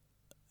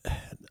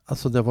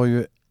 alltså det var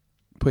ju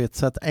på ett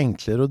sätt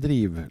enklare att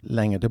driva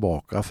längre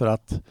tillbaka, för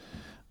att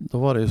då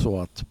var det ju så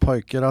att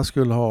pojkarna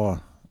skulle ha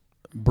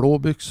blå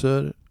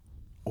byxor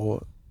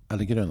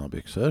eller gröna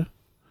byxor.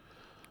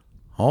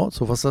 Ja,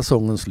 så var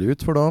säsongen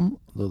slut för dem.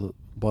 Då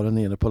bara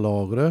nere på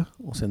lagret,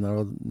 och sen när det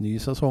var ny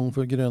säsong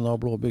för gröna och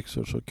blå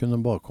byxor så kunde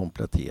de bara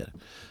komplettera.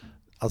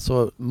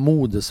 Alltså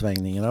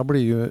modesvängningarna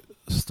blir ju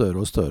större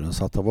och större,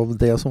 så att det var väl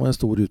det som var en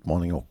stor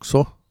utmaning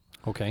också.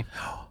 Okej.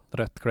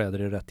 Rätt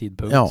kläder i rätt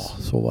tidpunkt. Ja,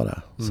 så var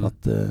det. Så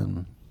att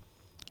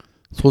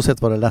så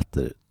sett var det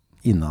lättare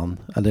innan,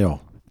 eller ja,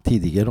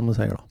 tidigare om man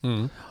säger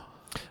då.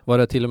 Var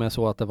det till och med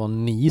så att det var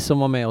ni som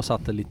var med och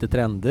satte lite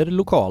trender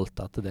lokalt,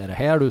 att det är det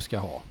här du ska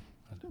ha?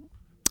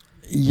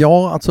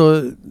 Ja,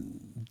 alltså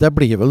det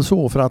blev väl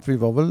så, för att vi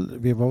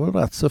var väl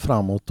rätt så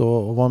framåt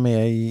och var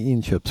med i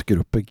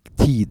inköpsgrupper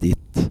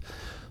tidigt.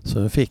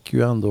 Så vi fick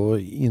ju ändå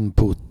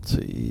input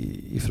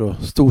ifrån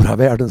stora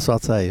världen så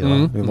att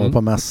säga. Vi var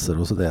på mässor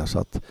och sådär, så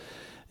att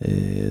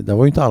det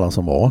var ju inte alla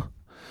som var.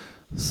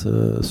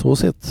 Så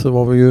sett så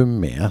var vi ju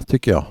med,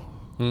 tycker jag.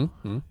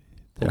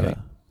 Okay.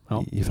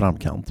 I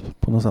framkant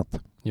på något sätt.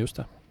 Just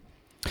det.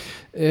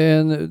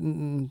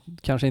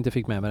 Kanske inte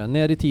fick med mig den.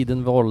 När i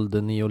tiden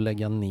valde ni att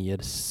lägga ner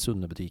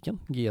Sunnebutiken?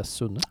 Gäst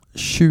Sunne?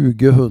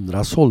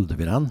 2000 sålde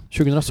vi den.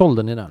 2000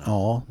 sålde ni den?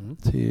 Ja,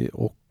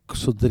 och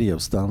så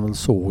drevs den väl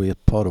så i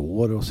ett par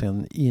år, och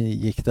sen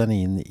gick den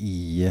in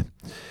i,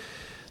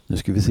 nu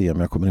ska vi se om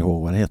jag kommer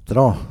ihåg vad det heter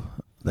då.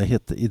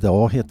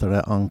 Idag heter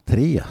det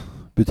Entré,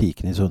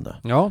 butiken i Sunne.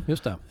 Ja,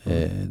 just det.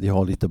 De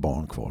har lite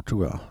barn kvar,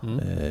 tror jag.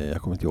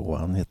 Jag kommer inte ihåg vad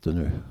han heter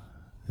nu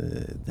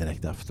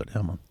direkt efter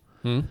det.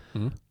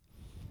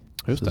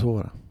 Just det. Så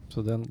var det.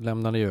 Så den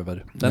lämnar ni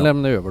över.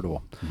 Lämnar ni över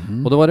då.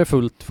 Och då var det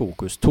fullt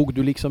fokus. Tog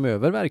du liksom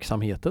över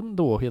verksamheten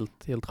då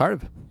helt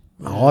själv?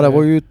 Ja, det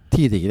var ju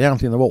tidigare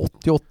egentligen. Det var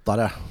 88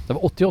 det. Det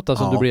var 88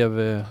 som du blev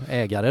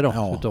ägare då?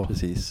 Ja,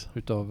 precis.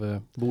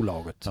 Utav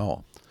bolaget.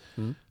 Ja.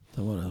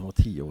 Det var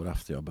 10 år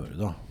efter jag började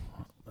då.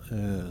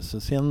 Så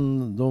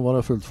sen då var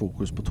det fullt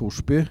fokus på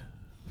Torsby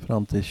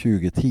fram till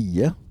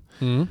 2010.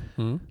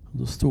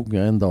 Då stod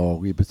jag en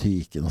dag i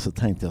butiken och så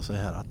tänkte jag så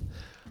här att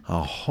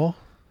jaha,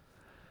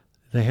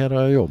 det här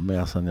har jag jobbat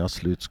med sedan jag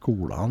slut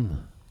skolan.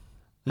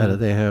 Är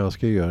det här jag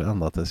ska göra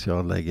ända tills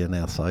jag lägger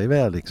näsa i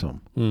väl liksom.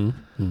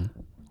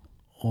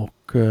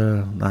 Och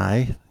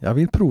nej, jag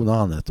vill prova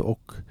annat.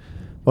 Och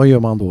vad gör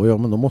man då? Ja,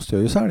 men då måste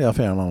jag ju sälja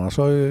affären, annars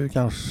har jag ju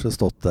kanske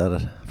stått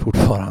där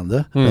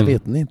fortfarande. Jag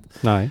vet inte.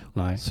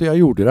 Nej. Så jag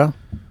gjorde det.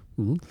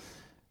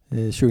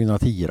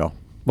 2010 då.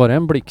 Var det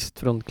en blixt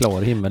från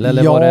klar himmel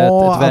eller var det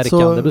ett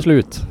verkande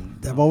beslut?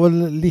 Det var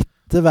väl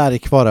lite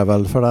verk var det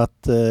väl, för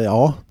att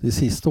det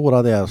sista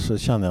året där så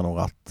kände jag nog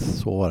att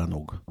så var det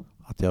nog.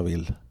 Att jag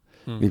vill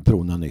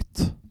prova något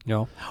nytt.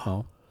 Ja.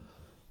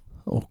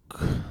 Och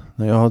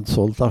när jag hade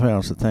sålt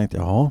affären så tänkte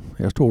jag,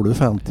 här står du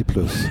 50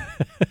 plus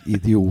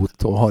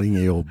idiot och har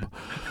inget jobb.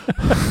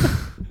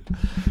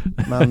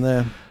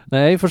 Men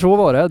nej, för så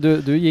var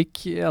det. Du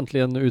gick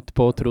egentligen ut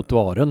på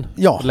trottoaren.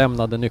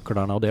 Lämnade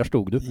nycklarna och där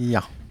stod du.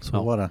 Ja,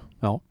 så var det.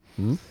 Ja.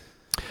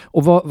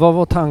 Och vad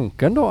var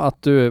tanken då?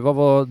 Vad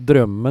var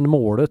drömmen,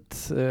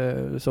 målet?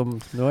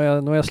 Nu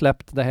har jag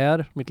släppt det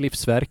här, mitt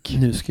livsverk.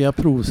 Nu ska jag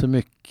prova så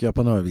mycket jag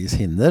på något vis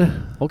hinner.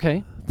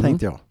 Okej.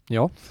 Tänkte jag.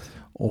 Ja.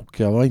 Och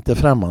jag var inte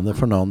främmande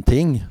för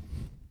någonting.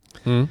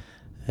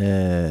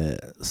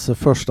 Så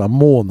första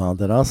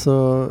månaderna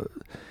så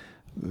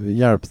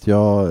hjälpte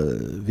jag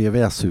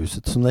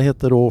VVS-huset som det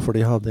heter då, för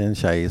de hade en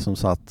tjej som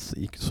satt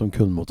som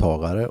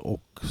kundmottagare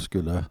och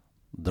skulle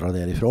dra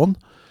därifrån.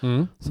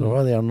 Så då var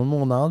jag där någon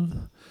månad.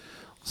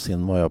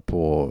 Sen var jag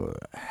på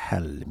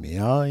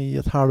Helmia i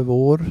ett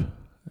halvår.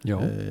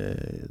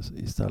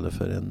 Istället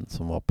för en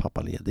som var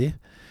pappaledig.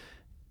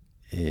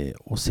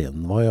 Och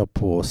sen var jag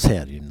på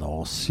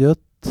särgymnasiet.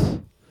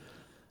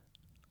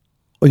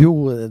 Och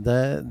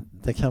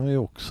det kan vi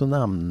också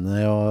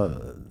nämna.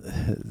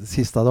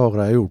 Sista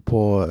dagarna jag gjort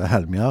på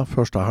Helmia,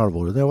 första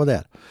halvåret jag var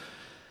där.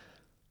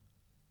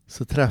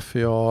 Så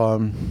träffade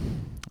jag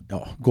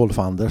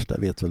Golf-Anders, det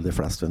vet väl de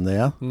flesta vem det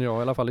är. Ja,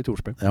 i alla fall i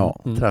Torsby. Ja,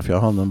 träffade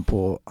jag honom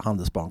på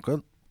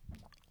Handelsbanken.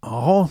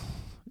 Jaha,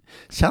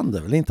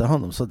 kände väl inte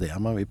honom så där,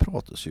 men vi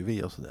pratades ju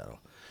via och sådär.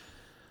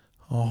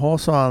 Jaha,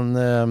 sa han,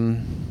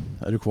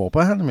 är du kvar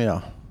på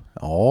Helmia?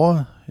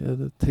 Ja,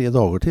 3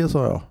 dagar till,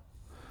 sa jag.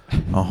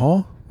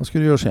 Jaha, vad ska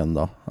du göra sen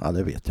då? Ja,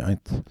 det vet jag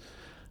inte.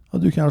 Ja,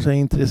 du kanske är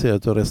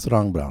intresserad av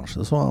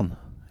restaurangbranschen, sa han.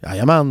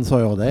 Jajamän, sa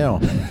jag det,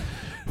 ja.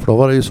 För då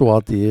var det ju så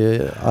att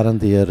de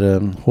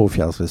arrenderade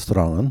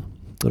Hovfjällsrestaurangen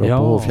där uppe på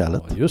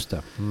Hovfjället. Ja, just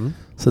det. Mm.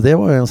 Så det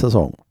var ju en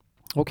säsong.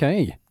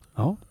 Okej.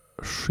 Ja.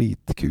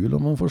 Skitkul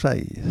om man får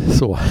säga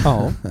så.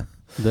 Ja.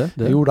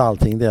 Jag gjorde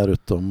allting där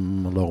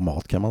utom att laga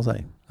mat, kan man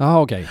säga.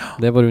 Ja, okej.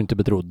 Det var du inte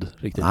betrodd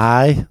riktigt.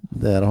 Nej,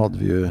 där hade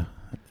vi ju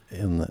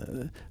en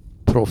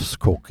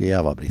proffskock i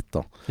Eva-Britt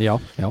då. Ja.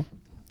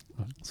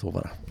 Så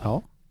var det.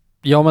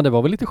 Ja, men det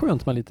var väl lite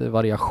skönt med lite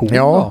variation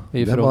ja, då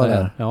ifrån det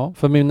här. Ja,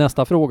 för min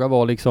nästa fråga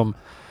var liksom,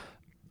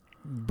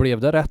 blev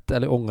det rätt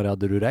eller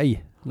ångrade du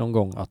dig någon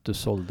gång att du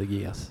sålde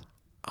GS?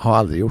 Har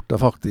aldrig gjort det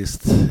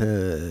faktiskt.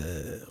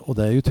 Och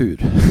det är ju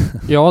tur.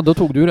 Ja, då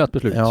tog du rätt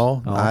beslut.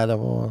 Ja. Nej,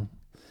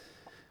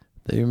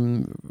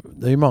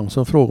 det är ju många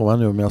som frågar mig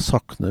nu om jag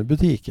saknar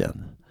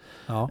butiken.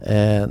 Ja.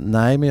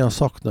 Nej, men jag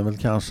saknar väl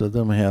kanske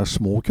de här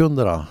små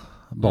kunderna,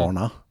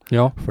 barna.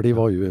 Ja. För det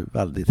var ju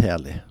väldigt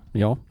härligt.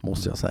 Ja.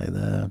 Måste jag säga. Det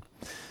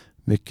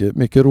är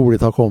mycket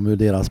roligt att komma ur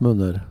deras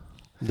munnar.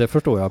 Det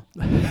förstår jag.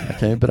 Jag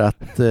kan ju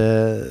berätta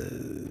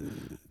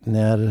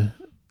när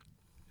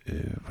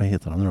vad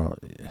heter han nu då?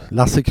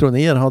 Lasse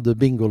Kroner hade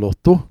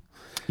Bingolotto.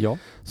 Ja.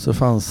 Så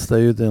fanns det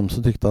ju de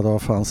som tyckte att det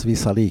fanns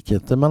vissa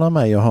likheter mellan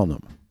mig och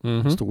honom.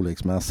 Mm-hmm.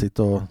 Storleksmässigt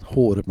och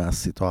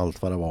hårmässigt och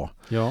allt vad det var.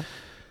 Ja.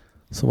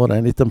 Så var det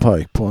en liten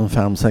pojk på en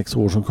 5-6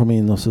 år som kom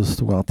in och så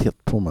stod han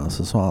tätt på mig.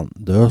 Så sa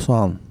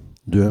han,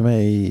 du är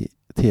med i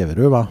TV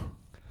du, va?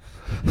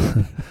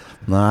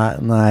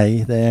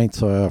 nej, det är inte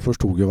så. Jag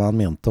förstod ju vad han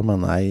menade,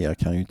 men nej, jag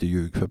kan ju inte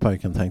ljuga för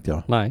pojken, tänkte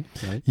jag. Nej.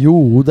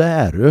 Jo, det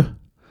är du.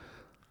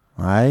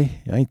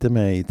 Nej, jag är inte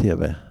med i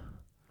TV.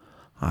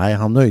 Nej,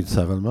 han nöjde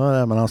sig väl med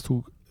det, men han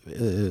stod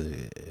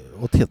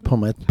och tittade på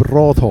mig ett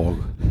bra tag.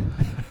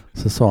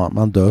 Så sa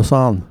han, men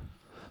sa han,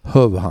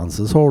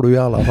 hövhanses har du i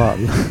alla fall.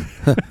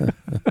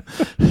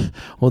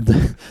 Och det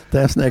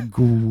är en sån här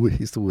god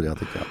historia,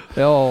 tycker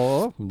jag.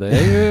 Ja, det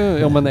är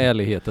ju men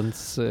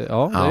ärlighetens, det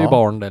är ju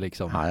barn det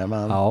liksom.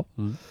 Jajamän. Ja.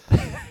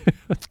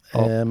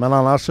 Mm. Men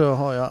annars så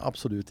har jag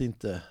absolut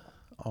inte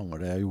ångrat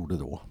det jag gjorde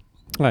då.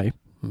 Nej.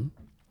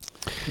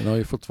 Men jag har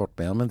ju fått vart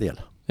med om en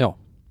del. Ja.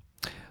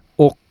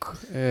 Och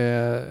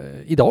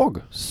idag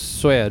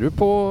så är du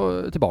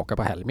tillbaka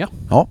på Helmia.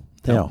 Ja,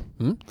 det är jag.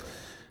 Mm.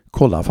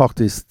 Kolla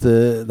faktiskt,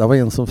 det var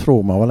en som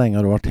frågade mig vad länge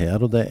du har varit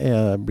här och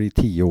det blir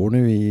 10 år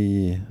nu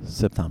i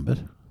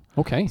september.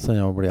 Okej. Sen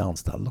jag blev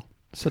anställd då.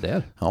 Så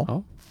där.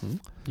 Ja. Mm.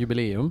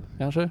 Jubileum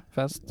kanske,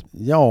 fest?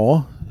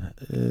 Ja,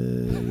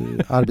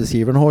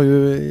 arbetsgivaren har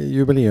ju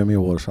jubileum i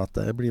år så att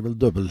det blir väl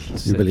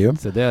dubbeljubileum.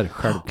 Så där,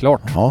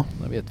 självklart. Ja.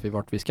 Då vet vi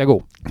vart vi ska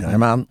gå.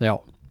 Jajamän.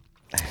 Ja.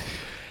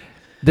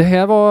 Det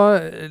här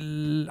var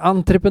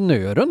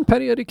entreprenören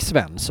Per-Erik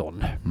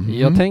Svensson. Mm.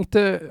 Jag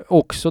tänkte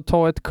också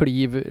ta ett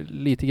kliv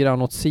lite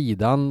grann åt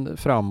sidan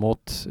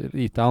framåt,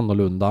 lite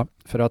annorlunda.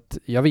 För att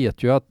jag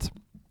vet ju att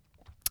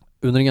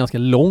under en ganska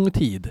lång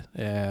tid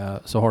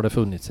så har det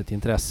funnits ett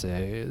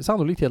intresse,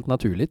 sannolikt helt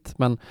naturligt.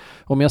 Men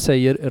om jag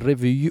säger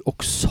revy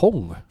och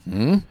sång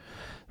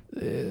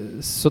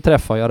så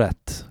träffar jag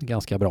rätt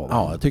ganska bra.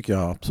 Ja, det tycker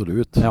jag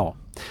absolut. Ja.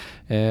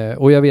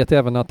 Och jag vet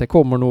även att det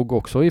kommer nog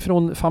också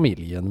ifrån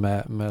familjen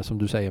med som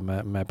du säger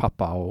med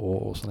pappa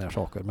och såna här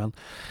saker. Men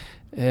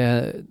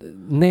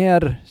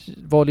när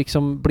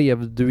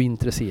blev du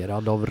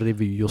intresserad av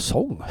revy och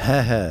sång?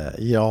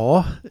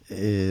 Ja,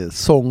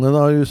 sången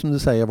har ju som du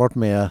säger varit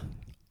med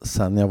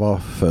sen jag var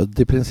född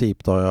i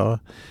princip då.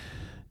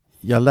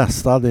 Jag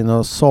läste aldrig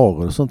några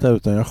sagor och sånt där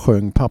utan jag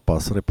sjöng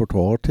pappas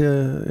repertoar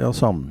till jag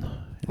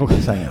somnade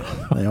i sängen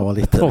när jag var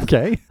liten.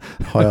 Okej.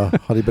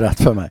 Har de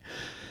berättat för mig.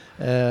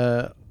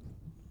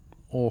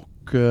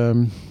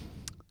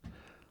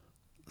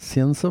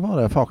 Sen så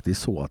var det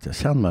faktiskt så att jag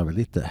kände mig väl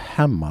lite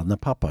hämmad när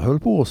pappa höll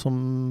på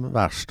som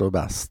värst och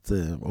bäst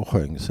och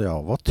sjöng, så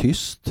jag var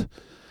tyst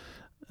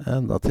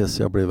ända tills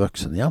jag blev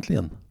vuxen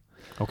egentligen.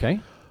 Okej.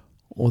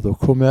 Och då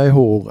kom jag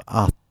ihåg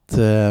att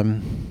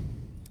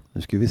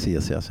nu ska vi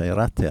se så jag säger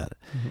rätt här.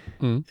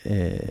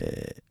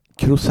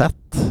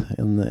 Krosett,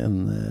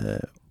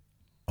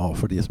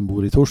 för de som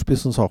bor i Torsby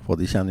som sagt var,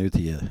 de känner ju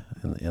till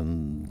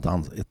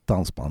ett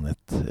dansband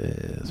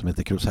som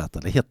heter Krosett,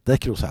 eller hette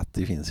Krosett,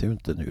 det finns ju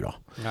inte nu då.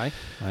 Nej.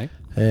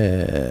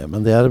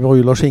 Men där var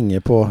ju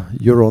Lars-Inge på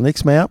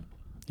Euronics med.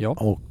 Ja.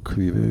 Och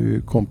vi var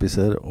ju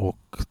kompisar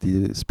och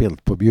de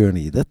spelade på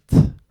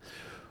Björnidet.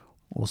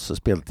 Och så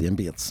spelade de en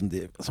bit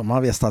som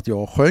han visste att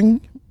jag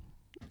sjöng.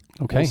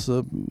 Okay. Och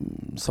så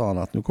sa han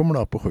att nu kommer du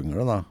upp och sjunger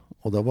den där.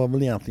 Och det var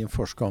väl egentligen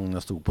första gången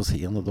jag stod på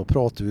scen och då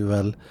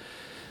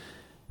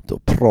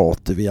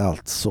pratade vi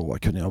alltså,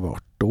 vad kunde jag ha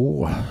varit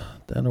då?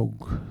 Det är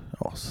nog,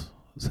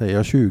 säger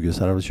jag 20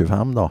 så är det väl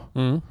 25 då,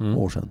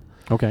 år sedan.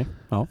 Okej.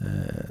 Ja.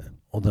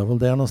 Och det är väl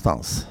där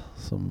någonstans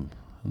som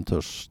en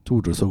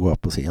torde så gå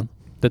upp på scen.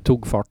 Det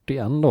tog fart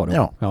igen då?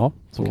 Ja,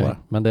 så okay. var det.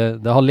 Men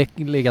det har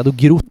legat och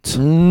grott?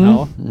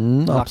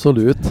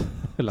 Absolut.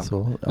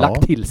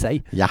 Lagt till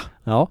sig?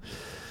 Ja.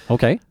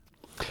 Okej.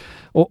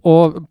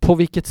 Och på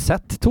vilket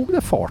sätt tog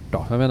det fart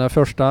då? Jag menar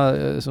första,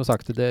 som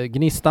sagt,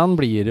 gnistan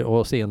blir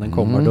och scenen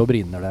kommer, då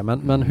brinner det.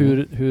 Men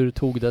hur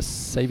tog det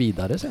sig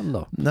vidare sen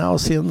då? Nej,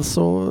 och sen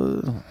så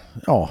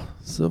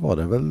var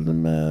det väl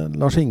med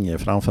Lars-Inge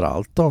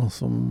framförallt då.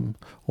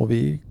 Och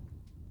vi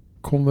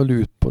kom väl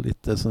ut på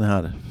lite sån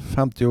här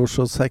 50-års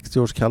och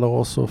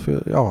 60-årskalas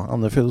och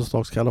andra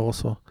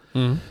födelsedagskalas och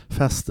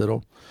fester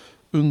och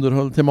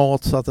underhöll till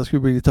mat så att det skulle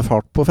bli lite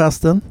fart på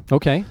festen.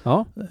 Okej,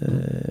 ja.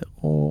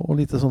 Och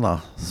lite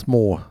sådana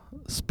små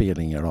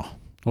spelningar då.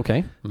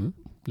 Okej.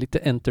 Lite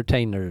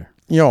entertainer.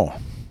 Ja.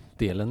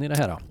 Delen i det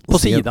här då. På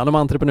sidan om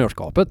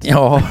entreprenörskapet.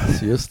 Ja,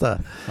 just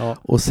det. Ja.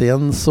 Och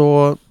sen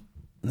så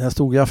när jag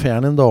stod i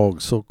affären en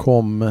dag så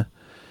kom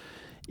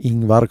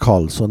Ingvar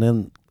Karlsson,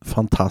 en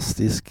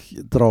fantastisk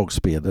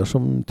dragspelare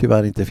som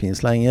tyvärr inte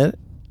finns längre,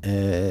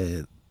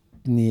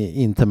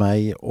 in till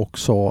mig och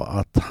sa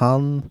att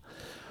han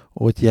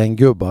och ett gäng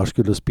gubbar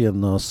skulle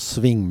spela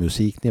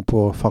swingmusik ner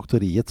på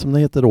faktoriet som det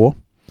heter då.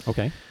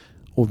 Okej.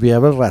 Och vi är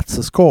väl rätt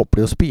så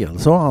skapliga att spela,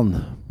 sa han.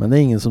 Men det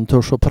är ingen som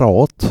törs att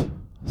prata.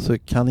 Så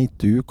kan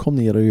inte du komma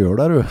ner och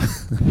göra det, du?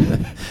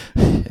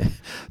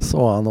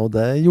 Sa han, och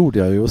det gjorde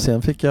jag ju. Och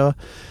sen fick jag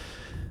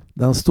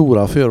den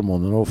stora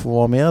förmånen att få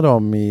vara med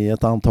dem i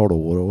ett antal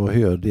år och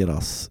höra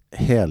deras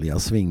härliga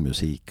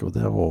swingmusik. Och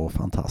det var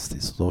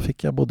fantastiskt. Så då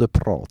fick jag både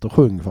prata och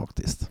sjung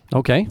faktiskt.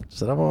 Okej.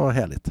 Så det var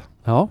härligt.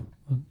 Ja,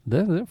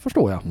 det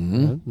förstår jag.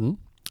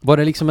 Var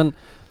det liksom en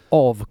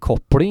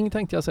avkoppling,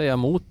 tänkte jag säga,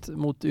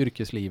 mot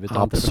yrkeslivet?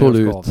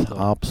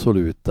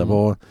 Absolut. Det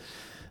var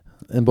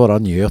en bara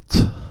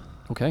njöt.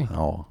 Okej.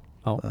 Ja.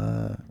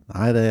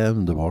 Nej, det är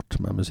underbart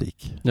med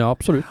musik. Ja,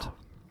 absolut.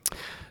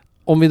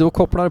 Om vi då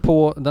kopplar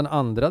på den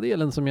andra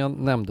delen som jag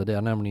nämnde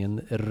där,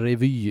 nämligen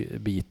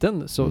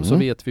revybiten, så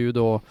vet vi ju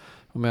då,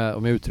 om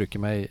jag uttrycker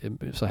mig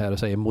så här och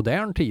säger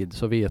modern tid,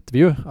 så vet vi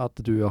ju att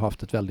du har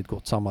haft ett väldigt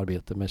gott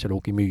samarbete med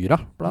Kjell-Åke Myra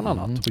bland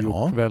annat och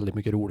gjort väldigt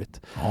mycket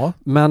roligt. Ja.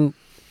 Men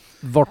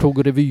var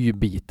tog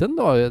revybiten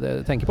då?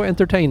 Jag tänker på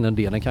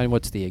entertainer-delen, kan ju vara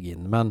ett steg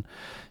in, men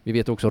vi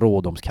vet också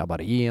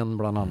Rådomskabarén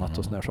bland annat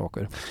och såna här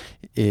saker.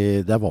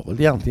 Det var väl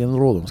egentligen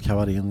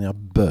Rådomskabarén när jag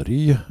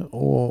började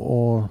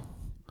och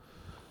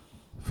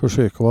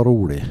försöka vara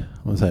rolig,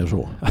 om man säger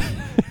så.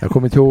 Jag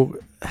kommer inte ihåg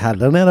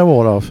heller när det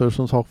var då, för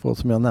som sagt var,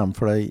 som jag nämnde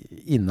för dig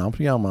innan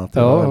programmet, att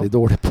jag var väldigt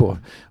dålig på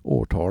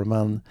årtal,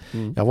 men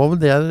jag var väl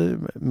där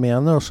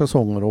med några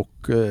säsonger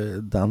och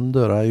den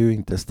dörren är ju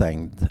inte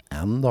stängd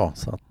än då,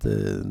 så att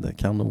det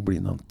kan nog bli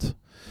någon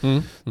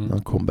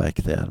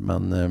comeback där,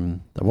 men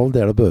det var väl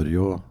där det började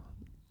och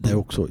det är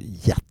också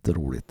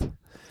jätteroligt.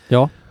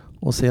 Ja.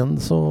 Och sen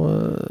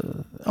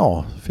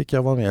så fick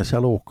jag vara med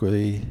Kjell-Åke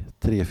i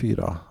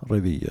 3-4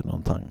 revyer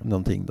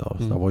någonting då.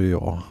 Så det var ju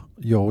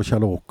jag och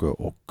Kjell-Åke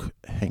och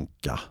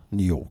Henka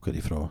Nyåker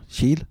ifrån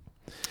Kil.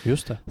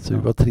 Just det. Så vi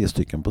var 3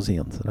 stycken på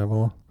scen, så det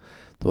var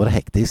det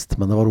hektiskt,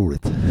 men det var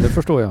roligt. Det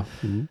förstår jag.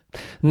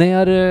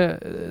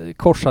 När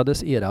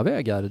korsades era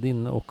vägar,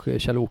 din och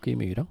Kjell-Åke i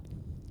Myra?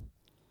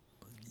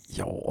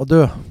 Ja,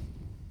 du.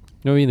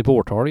 Nu är vi inne på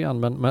årtal igen,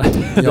 men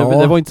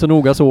det var inte så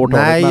noga så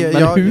årtalet. Nej,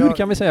 men hur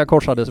kan vi säga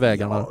korsades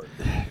vägarna? Ja,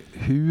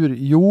 hur?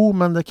 Jo,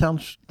 men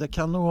det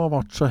kan nog ha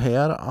varit så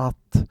här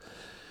att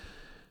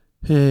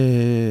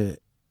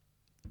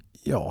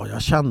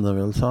jag känner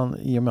väl sen,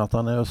 i och med att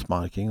han är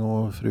östmarking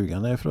och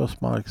frugan är från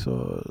Östmark,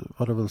 så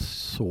var det väl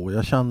så.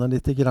 Jag kände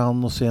lite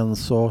grann, och sen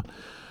så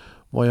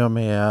var jag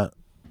med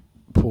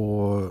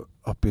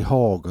uppe i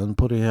hagen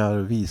på det här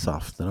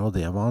visafterna, och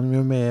det var han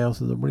ju med, och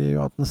så då blev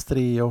ju en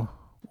stre och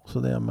så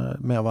det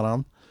med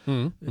varann.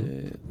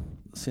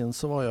 Sen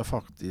så var jag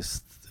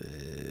faktiskt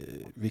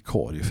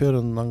vikarie för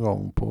en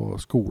gång på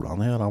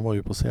skolan här. Han var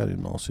ju på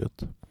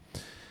särgymnasiet.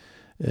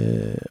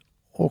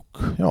 Och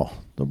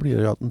då blir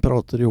det ju att man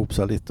pratar ihop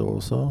sig lite,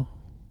 och så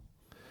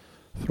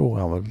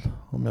frågade han väl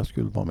om jag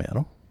skulle vara med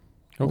då.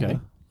 Okej.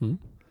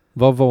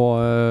 Vad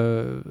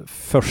var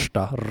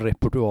första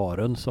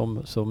repertoaren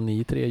som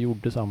ni 3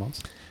 gjorde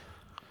tillsammans?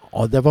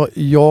 Ja,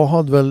 jag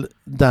hade väl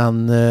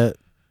den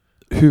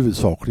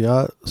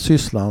huvudsakliga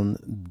sysslan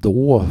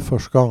då,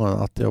 första gången,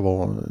 att jag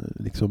var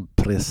liksom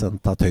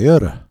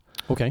presentatör.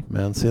 Okay.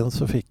 Men sen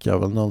så fick jag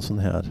väl någon sån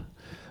här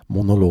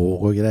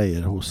monolog och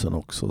grejer hos en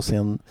också.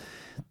 Sen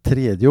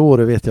 3:e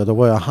året vet jag, då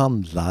var jag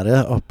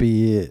handlare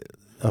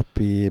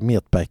uppe i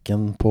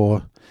Metbäcken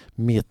på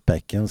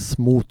Metbäckens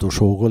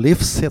motorsåg och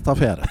livs hette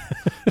affär.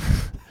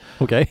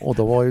 Okay. Och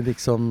då var ju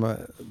liksom,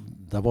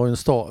 det var ju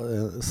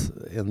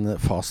en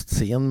fast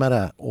scen med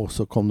det, och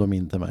så kom de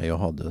in till mig och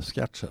hade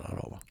sketcher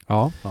då.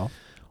 Ja.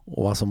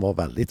 Och vad som var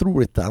väldigt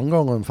roligt den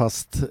gången,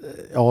 fast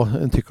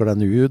jag tycker det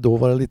nu, då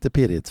var det lite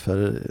pirrigt,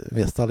 för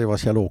visst aldrig vad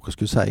Kjell-Åke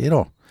skulle säga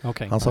då.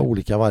 Okay. Han sa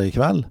olika varje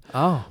kväll.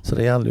 Så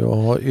det gällde ju att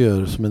ha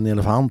ör som en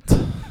elefant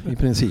i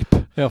princip.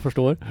 Jag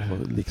förstår.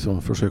 Och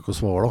liksom försöka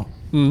svara då.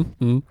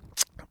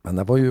 Men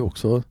det var ju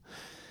också,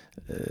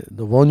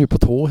 då var han ju på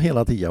tå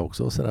hela tiden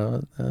också,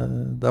 så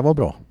det var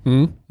bra.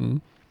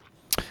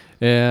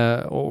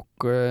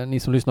 Ni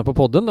som lyssnar på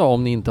podden då,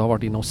 om ni inte har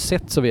varit inne och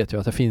sett, så vet jag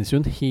att det finns ju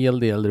en hel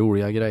del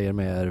roliga grejer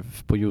med er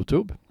på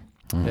YouTube.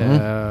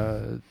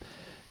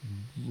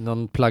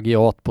 Någon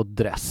plagiat på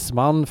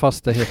Dressman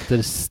fast det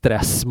heter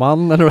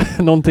Stressman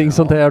eller någonting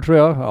sånt här tror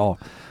jag. Ja.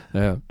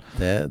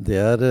 Det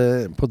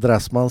är, på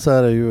Dressman så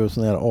är det ju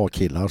såna här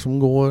A-killar som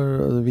går,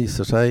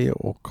 visar sig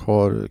och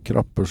har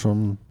kroppar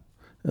som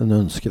en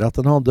önskar att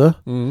den hade.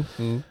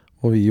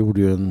 Och vi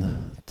gjorde ju en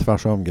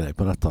tvärsam grej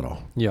på detta då.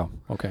 Ja,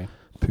 okej.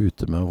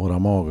 Puter med våra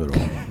mager och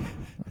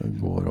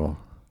går och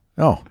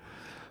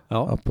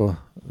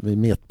vid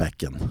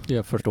metbäcken.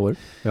 Jag förstår,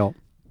 ja.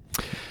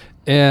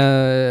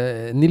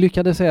 Ni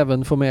lyckades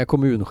även få med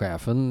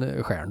kommunchefen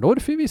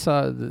Stjärndorf i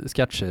vissa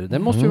sketcher. Det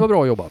måste ju vara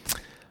bra jobbat.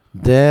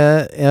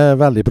 Det är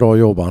väldigt bra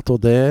jobbat och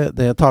det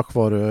är tack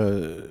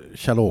vare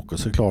Kjell-Åke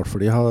såklart, för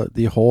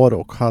de har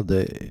och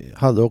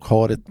hade och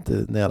har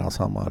ett nära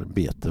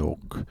samarbete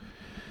och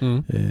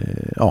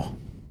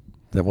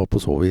det var på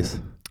så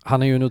vis.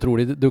 Han är ju en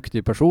otroligt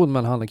duktig person,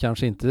 men han är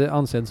kanske inte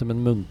ansedd som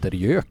en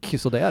muntergök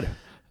sådär.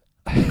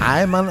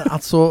 Nej, men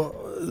alltså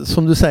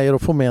som du säger,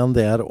 att få med en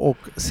där och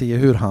se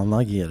hur han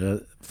agerar,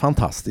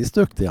 fantastiskt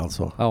duktig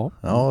alltså.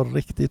 Ja,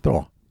 riktigt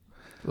bra.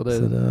 Så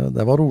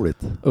det var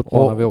roligt.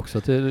 Uppmanar vi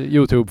också till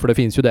YouTube, för det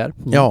finns ju där.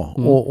 Ja,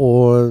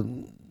 och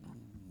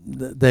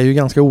det är ju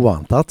ganska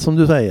oväntat som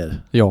du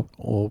säger. Ja.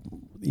 Och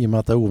i och med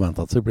att det är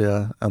oväntat så blir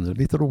det ännu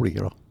lite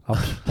roligare då.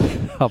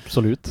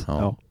 Absolut.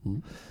 Ja.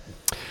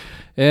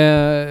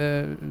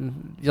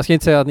 Jag ska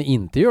inte säga att ni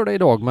inte gör det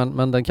idag,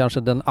 men kanske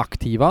den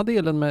aktiva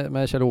delen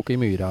med Kjell-Åke i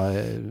Myra,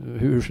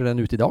 hur ser den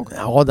ut idag?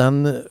 Ja,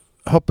 den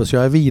hoppas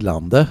jag är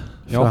vilande,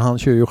 för han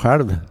kör ju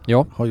själv.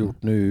 Ja. Har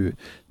gjort nu,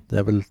 det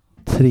är väl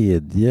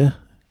 3:e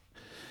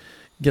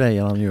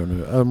grejen han gör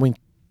nu.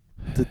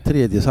 Inte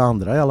 3:e så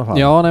andra i alla fall.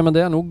 Ja, nej, men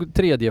det är nog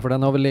 3:e, för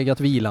den har väl legat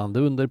vilande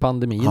under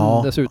pandemin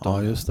dessutom.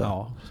 Ja, just det.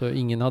 Ja, så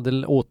ingen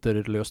hade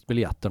återlöst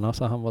biljetterna,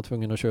 så han var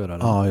tvungen att köra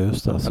den. Ja,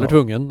 just det. Eller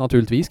tvungen,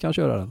 naturligtvis kan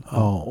köra den.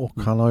 Ja,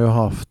 och han har ju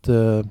haft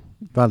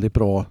väldigt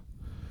bra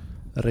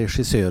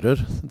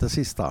regissörer det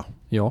sista.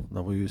 Ja.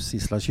 Det var ju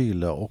Sissla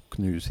Kyle och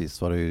nu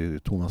sist var det ju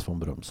Thomas von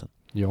Brömsen.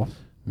 Ja.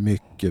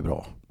 Mycket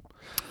bra.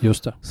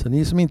 Just det. Så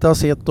ni som inte har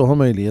sett och har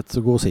möjlighet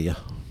så gå och se.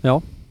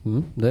 Ja,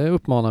 det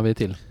uppmanar vi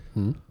till.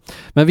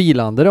 Men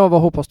vilande då,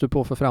 vad hoppas du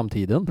på för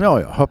framtiden?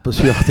 Ja, jag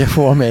hoppas ju att jag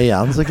får vara med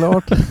igen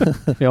såklart.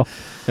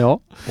 Ja.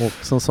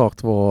 Och som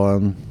sagt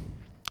var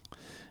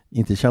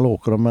inte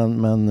Kjell-Åke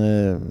men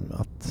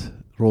att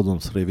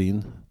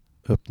Rådhusrevyn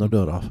öppnar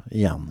dörrar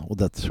igen, och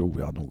det tror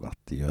jag nog att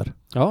det gör.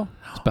 Ja,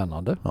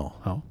 spännande.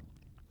 Ja.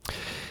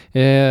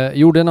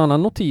 Gjorde en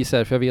annan notis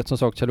här, för jag vet som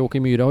sagt Kjell-Åke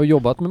Myra har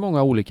jobbat med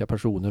många olika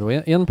personer, och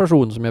en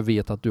person som jag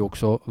vet att du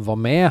också var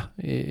med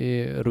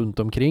runt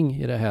omkring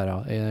i det här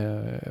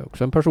är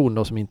också en person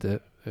då som inte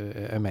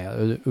är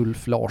med,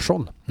 Ulf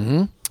Larsson.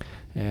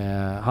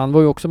 Han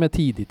var ju också med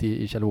tidigt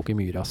i Kjell-Åke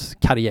Myras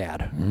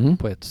karriär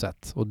på ett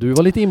sätt, och du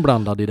var lite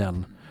inblandad i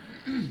den.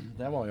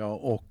 Det var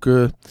jag, och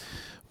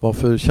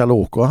varför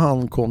Kjell-Åke och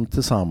han kom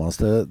tillsammans,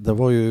 det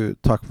var ju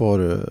tack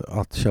vare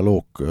att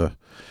Kjell-Åke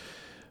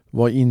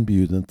var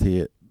inbjuden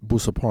till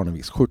Bosse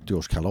Parneviks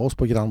 70-årskalas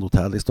på Grand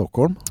Hotel i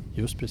Stockholm.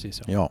 Just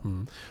precis, ja.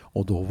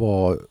 Och då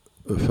var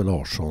Uffe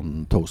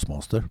Larsson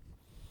toastmaster.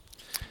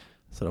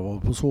 Så det var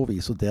på så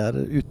vis, och där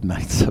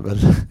utmärkte sig väl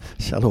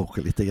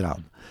Kjell-Åke lite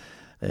grann.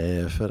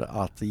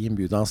 För att i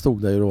inbjudan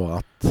stod det ju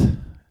då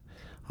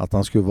att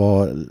han skulle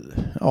vara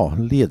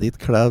ledigt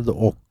klädd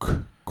och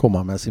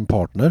komma med sin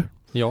partner.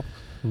 Ja.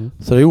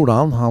 Så det gjorde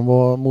han. Han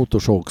var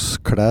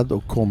motorsågsklädd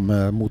och kom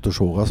med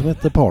motorsåga som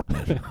hette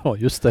partner. Ja,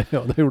 just det.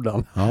 Ja, det gjorde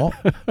han. Ja,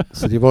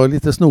 så det var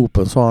lite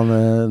snopen, sa han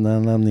när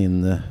han nämnde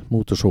in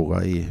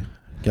motorsåga i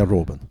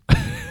garderoben.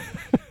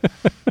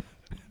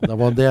 Det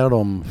var där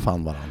de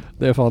fann varandra.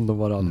 Det fann de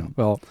varandra,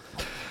 ja.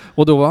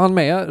 Och då var han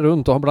med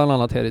runt och bland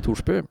annat här i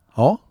Torsby.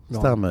 Ja,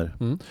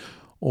 stämmer.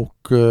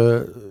 Och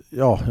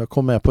jag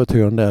kom med på ett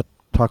hörn där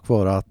tack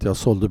vare att jag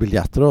sålde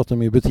biljetter åt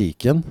dem i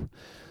butiken.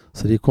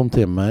 Så de kom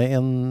till mig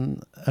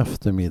en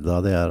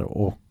eftermiddag där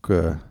och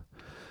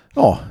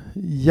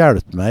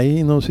hjälpte mig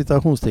inom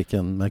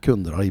citationstecken med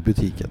kunderna i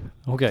butiken.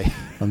 Okej.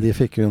 Men det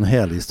fick ju en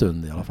härlig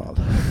stund i alla fall.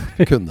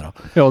 Kunderna.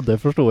 Ja, det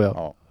förstår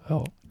jag.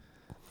 Ja.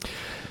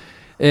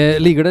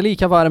 Ligger det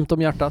lika varmt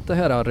om hjärtat det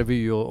här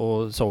revy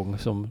och sång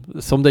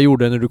som det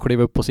gjorde när du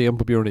klev upp på scen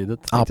på Björnidet?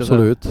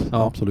 Absolut.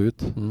 Ja.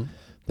 Absolut.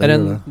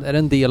 Är det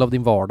en del av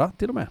din vardag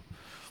till och med?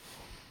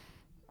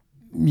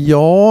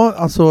 Ja,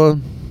 alltså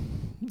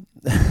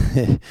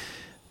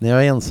när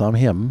jag är ensam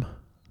hem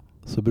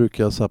så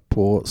brukar jag sätta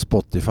på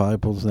Spotify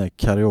på en sån här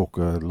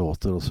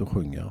karaoke-låter och så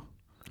sjunger jag.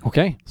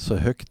 Okej. Så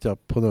högt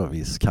jag på något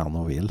vis kan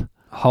och vill.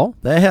 Ja.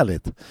 Det är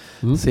härligt.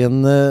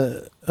 Sen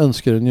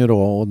önskar den ju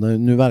då, och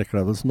nu verkar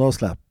det väl som det har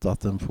släppt,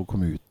 att den får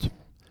komma ut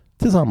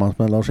tillsammans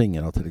med Lars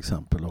Ingera till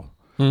exempel och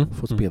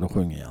få spela och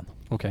sjunga igen.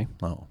 Okej.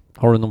 Ja.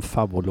 Har du någon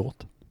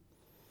favoritlåt?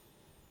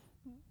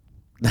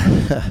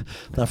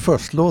 Den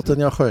första låten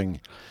jag sjöng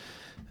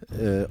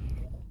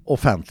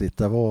offentligt,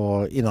 det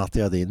var I natt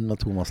är jag din med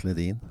Thomas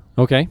Ledin.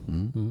 Okej.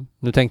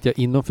 Nu tänkte jag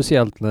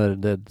inofficiellt när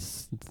det är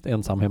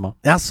ensam hemma.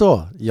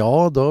 Alltså,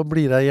 ja, då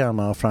blir det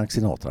gärna Frank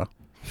Sinatra.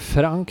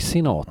 Frank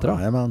Sinatra?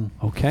 Jajamän.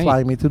 Okej.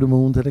 Fly Me to the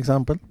Moon till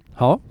exempel.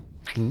 Ja.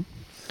 Mm.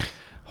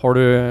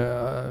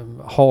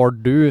 Har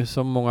du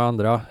som många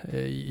andra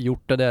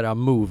gjort det där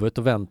movet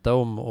och vänta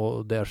om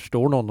och där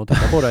står någon och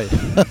tittar på dig?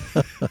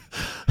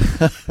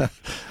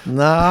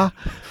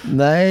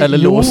 Nej. Eller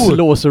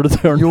låser du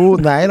dörren? Jo,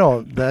 nej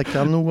då. Det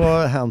kan nog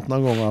ha hänt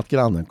någon gång att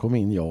grannen kom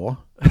in, ja.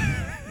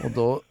 Och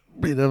då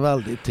blir det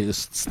väldigt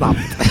tyst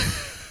snabbt.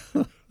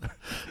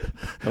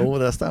 Jo,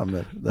 det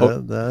stämmer.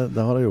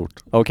 Det har det gjort.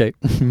 Okej.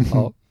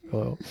 Ja.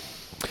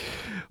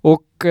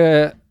 Och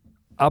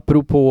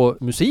apropå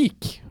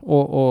musik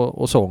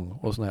och sång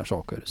och såna här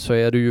saker, så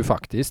är du ju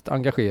faktiskt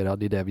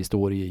engagerad i det vi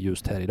står i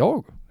just här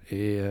idag.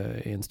 I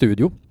en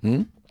studio.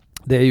 Mm.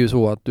 Det är ju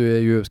så att du är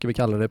ju, ska vi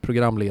kalla det,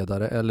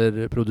 programledare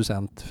eller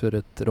producent för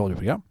ett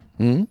radioprogram.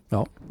 Mm.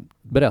 Ja,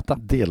 berätta.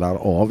 Delar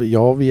av.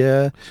 Ja, vi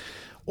är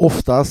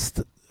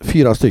oftast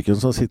 4 stycken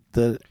som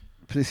sitter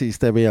precis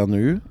där vi är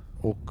nu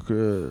och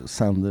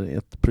sänder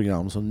ett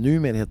program som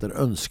numera heter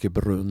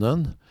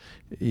Önskebrunnen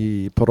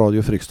på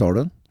Radio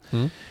Fryksdalen.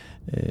 Mm.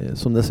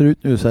 Som det ser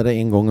ut nu så är det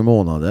en gång i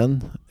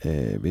månaden.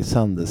 Vi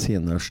sänder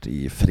senast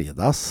i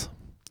fredags.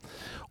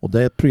 Och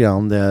det är ett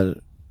program där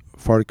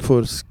folk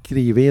får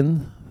skriva in,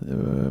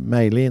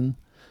 mejla in,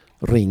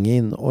 ring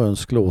in och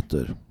önska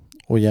låtar.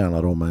 Och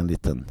gärna då med en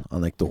liten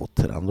anekdot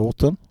till den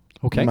låten.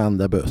 Okay. Men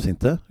det behövs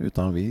inte,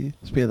 utan vi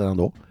spelar den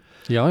då.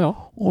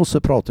 Ja. Och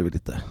så pratar vi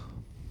lite.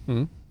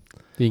 Mm.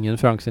 Ingen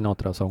Frank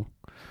Sinatra-sång?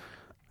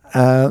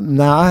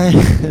 Nej.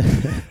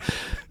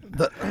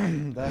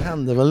 Det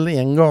hände väl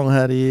en gång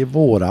här i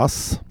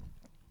våras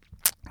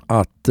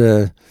att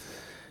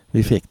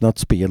vi fick något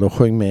spel och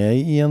sjöng med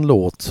i en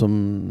låt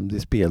som de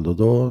spelade. Och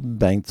då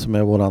Bengt, som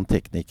är våran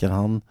tekniker,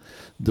 han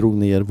drog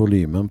ner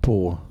volymen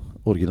på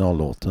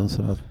originallåten.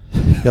 Så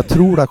jag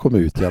tror det kom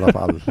ut i alla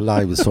fall,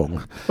 livesång.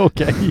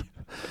 Okej.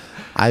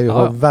 Nej, vi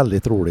har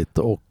väldigt roligt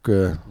och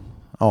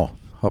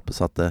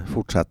hoppas att det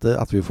fortsätter,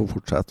 att vi får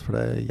fortsätta, för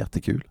det är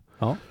jättekul.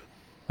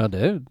 Ja,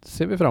 det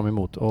ser vi fram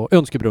emot. Och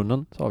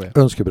Önskebrunnen, sa vi.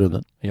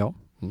 Önskebrunnen. Ja,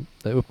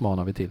 det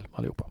uppmanar vi till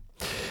allihopa.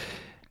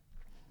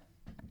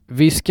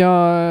 Vi ska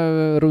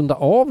runda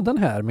av den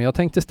här, men jag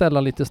tänkte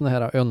ställa lite såna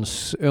här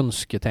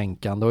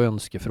önsketänkande och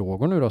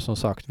önskefrågor nu då, som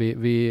sagt.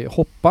 Vi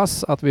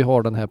hoppas att vi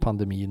har den här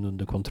pandemin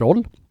under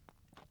kontroll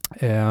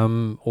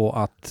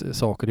och att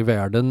saker i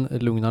världen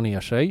lugnar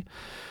ner sig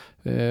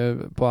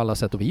på alla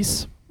sätt och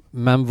vis.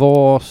 Men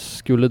vad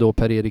skulle då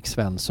Per-Erik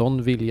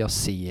Svensson vilja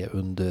se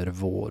under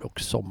vår och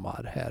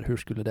sommar här? Hur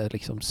skulle det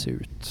liksom se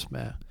ut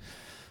med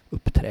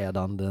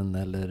uppträdanden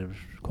eller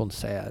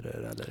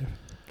konserter eller?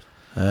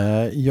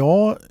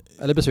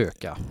 Eller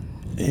besöka?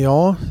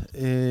 Ja,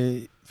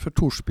 för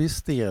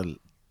Torsbys del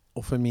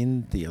och för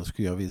min del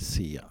skulle jag vilja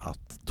se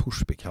att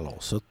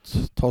Torsbykalaset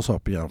tas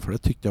upp igen, för det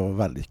tyckte jag var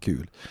väldigt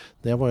kul.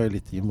 Det var jag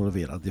lite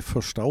involverad i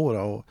första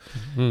året och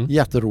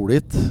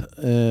jätteroligt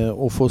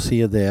att få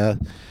se det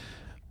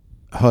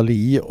höll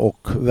i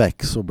och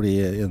väx och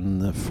bli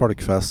en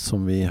folkfest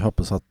som vi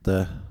hoppas att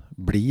det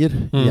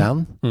blir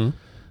igen.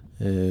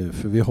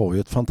 För vi har ju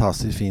ett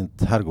fantastiskt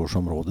fint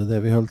herrgårdsområde där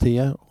vi höll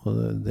till, och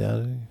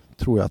där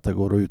tror jag att det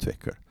går att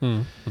utveckla.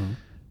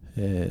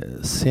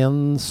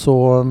 Sen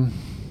så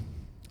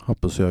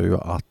hoppas jag ju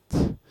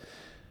att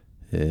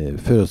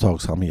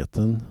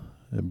företagsamheten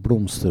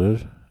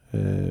blomstrar,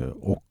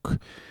 och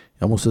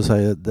jag måste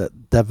säga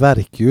det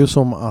verkar ju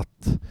som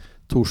att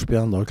Torsby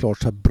ändå har klart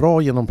sig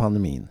bra genom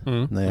pandemin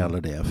när det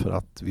gäller det, för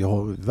att vi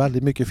har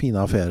väldigt mycket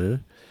fina affärer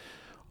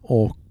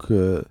och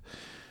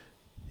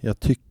jag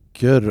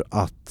tycker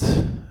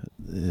att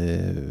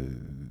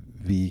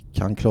vi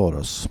kan klara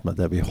oss med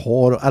det vi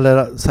har,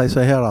 eller säg så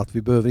här att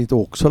vi behöver inte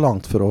åka så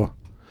långt för att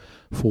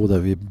få det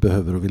vi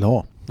behöver och vill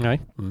ha.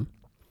 Nej.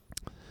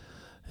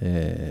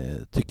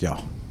 Tycker jag.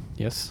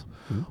 Yes.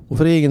 Och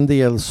för egen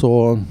del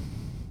så,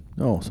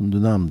 som du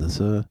nämnde,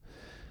 så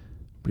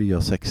blir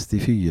jag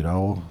 64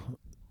 och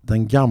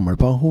den gamla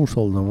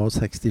pensionsåldern var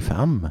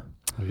 65.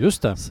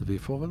 Just det. Så vi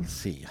får väl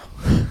se.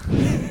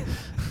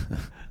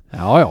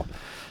 Ja.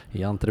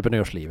 I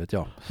entreprenörslivet,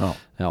 ja.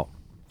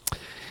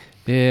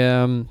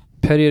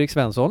 Per-Erik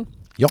Svensson.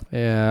 Ja.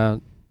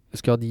 Vi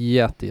ska ha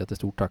ett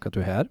jättestort tack att du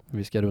är här.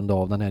 Vi ska runda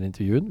av den här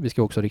intervjun. Vi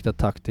ska också rikta ett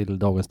tack till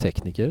dagens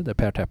tekniker. Det är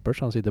Per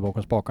Teppers, han sitter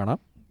bakom spakarna.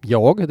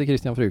 Jag heter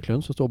Christian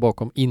Fryklund som står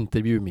bakom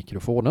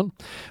intervjumikrofonen.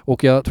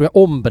 Och jag tror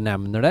jag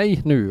ombenämner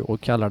dig nu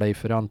och kallar dig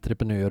för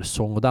entreprenör,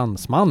 sång- och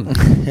dansman.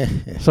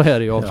 Så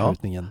här i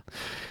avslutningen.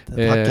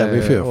 Det tackar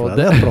vi för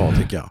det är bra,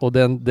 tycker jag. Och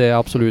det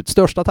absolut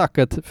största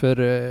tacket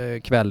för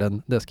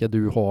kvällen, det ska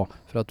du ha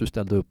för att du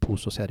ställde upp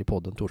hos oss här i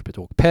podden Torsby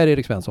Talk.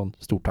 Per-Erik Svensson,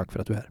 stort tack för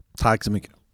att du är här. Tack så mycket.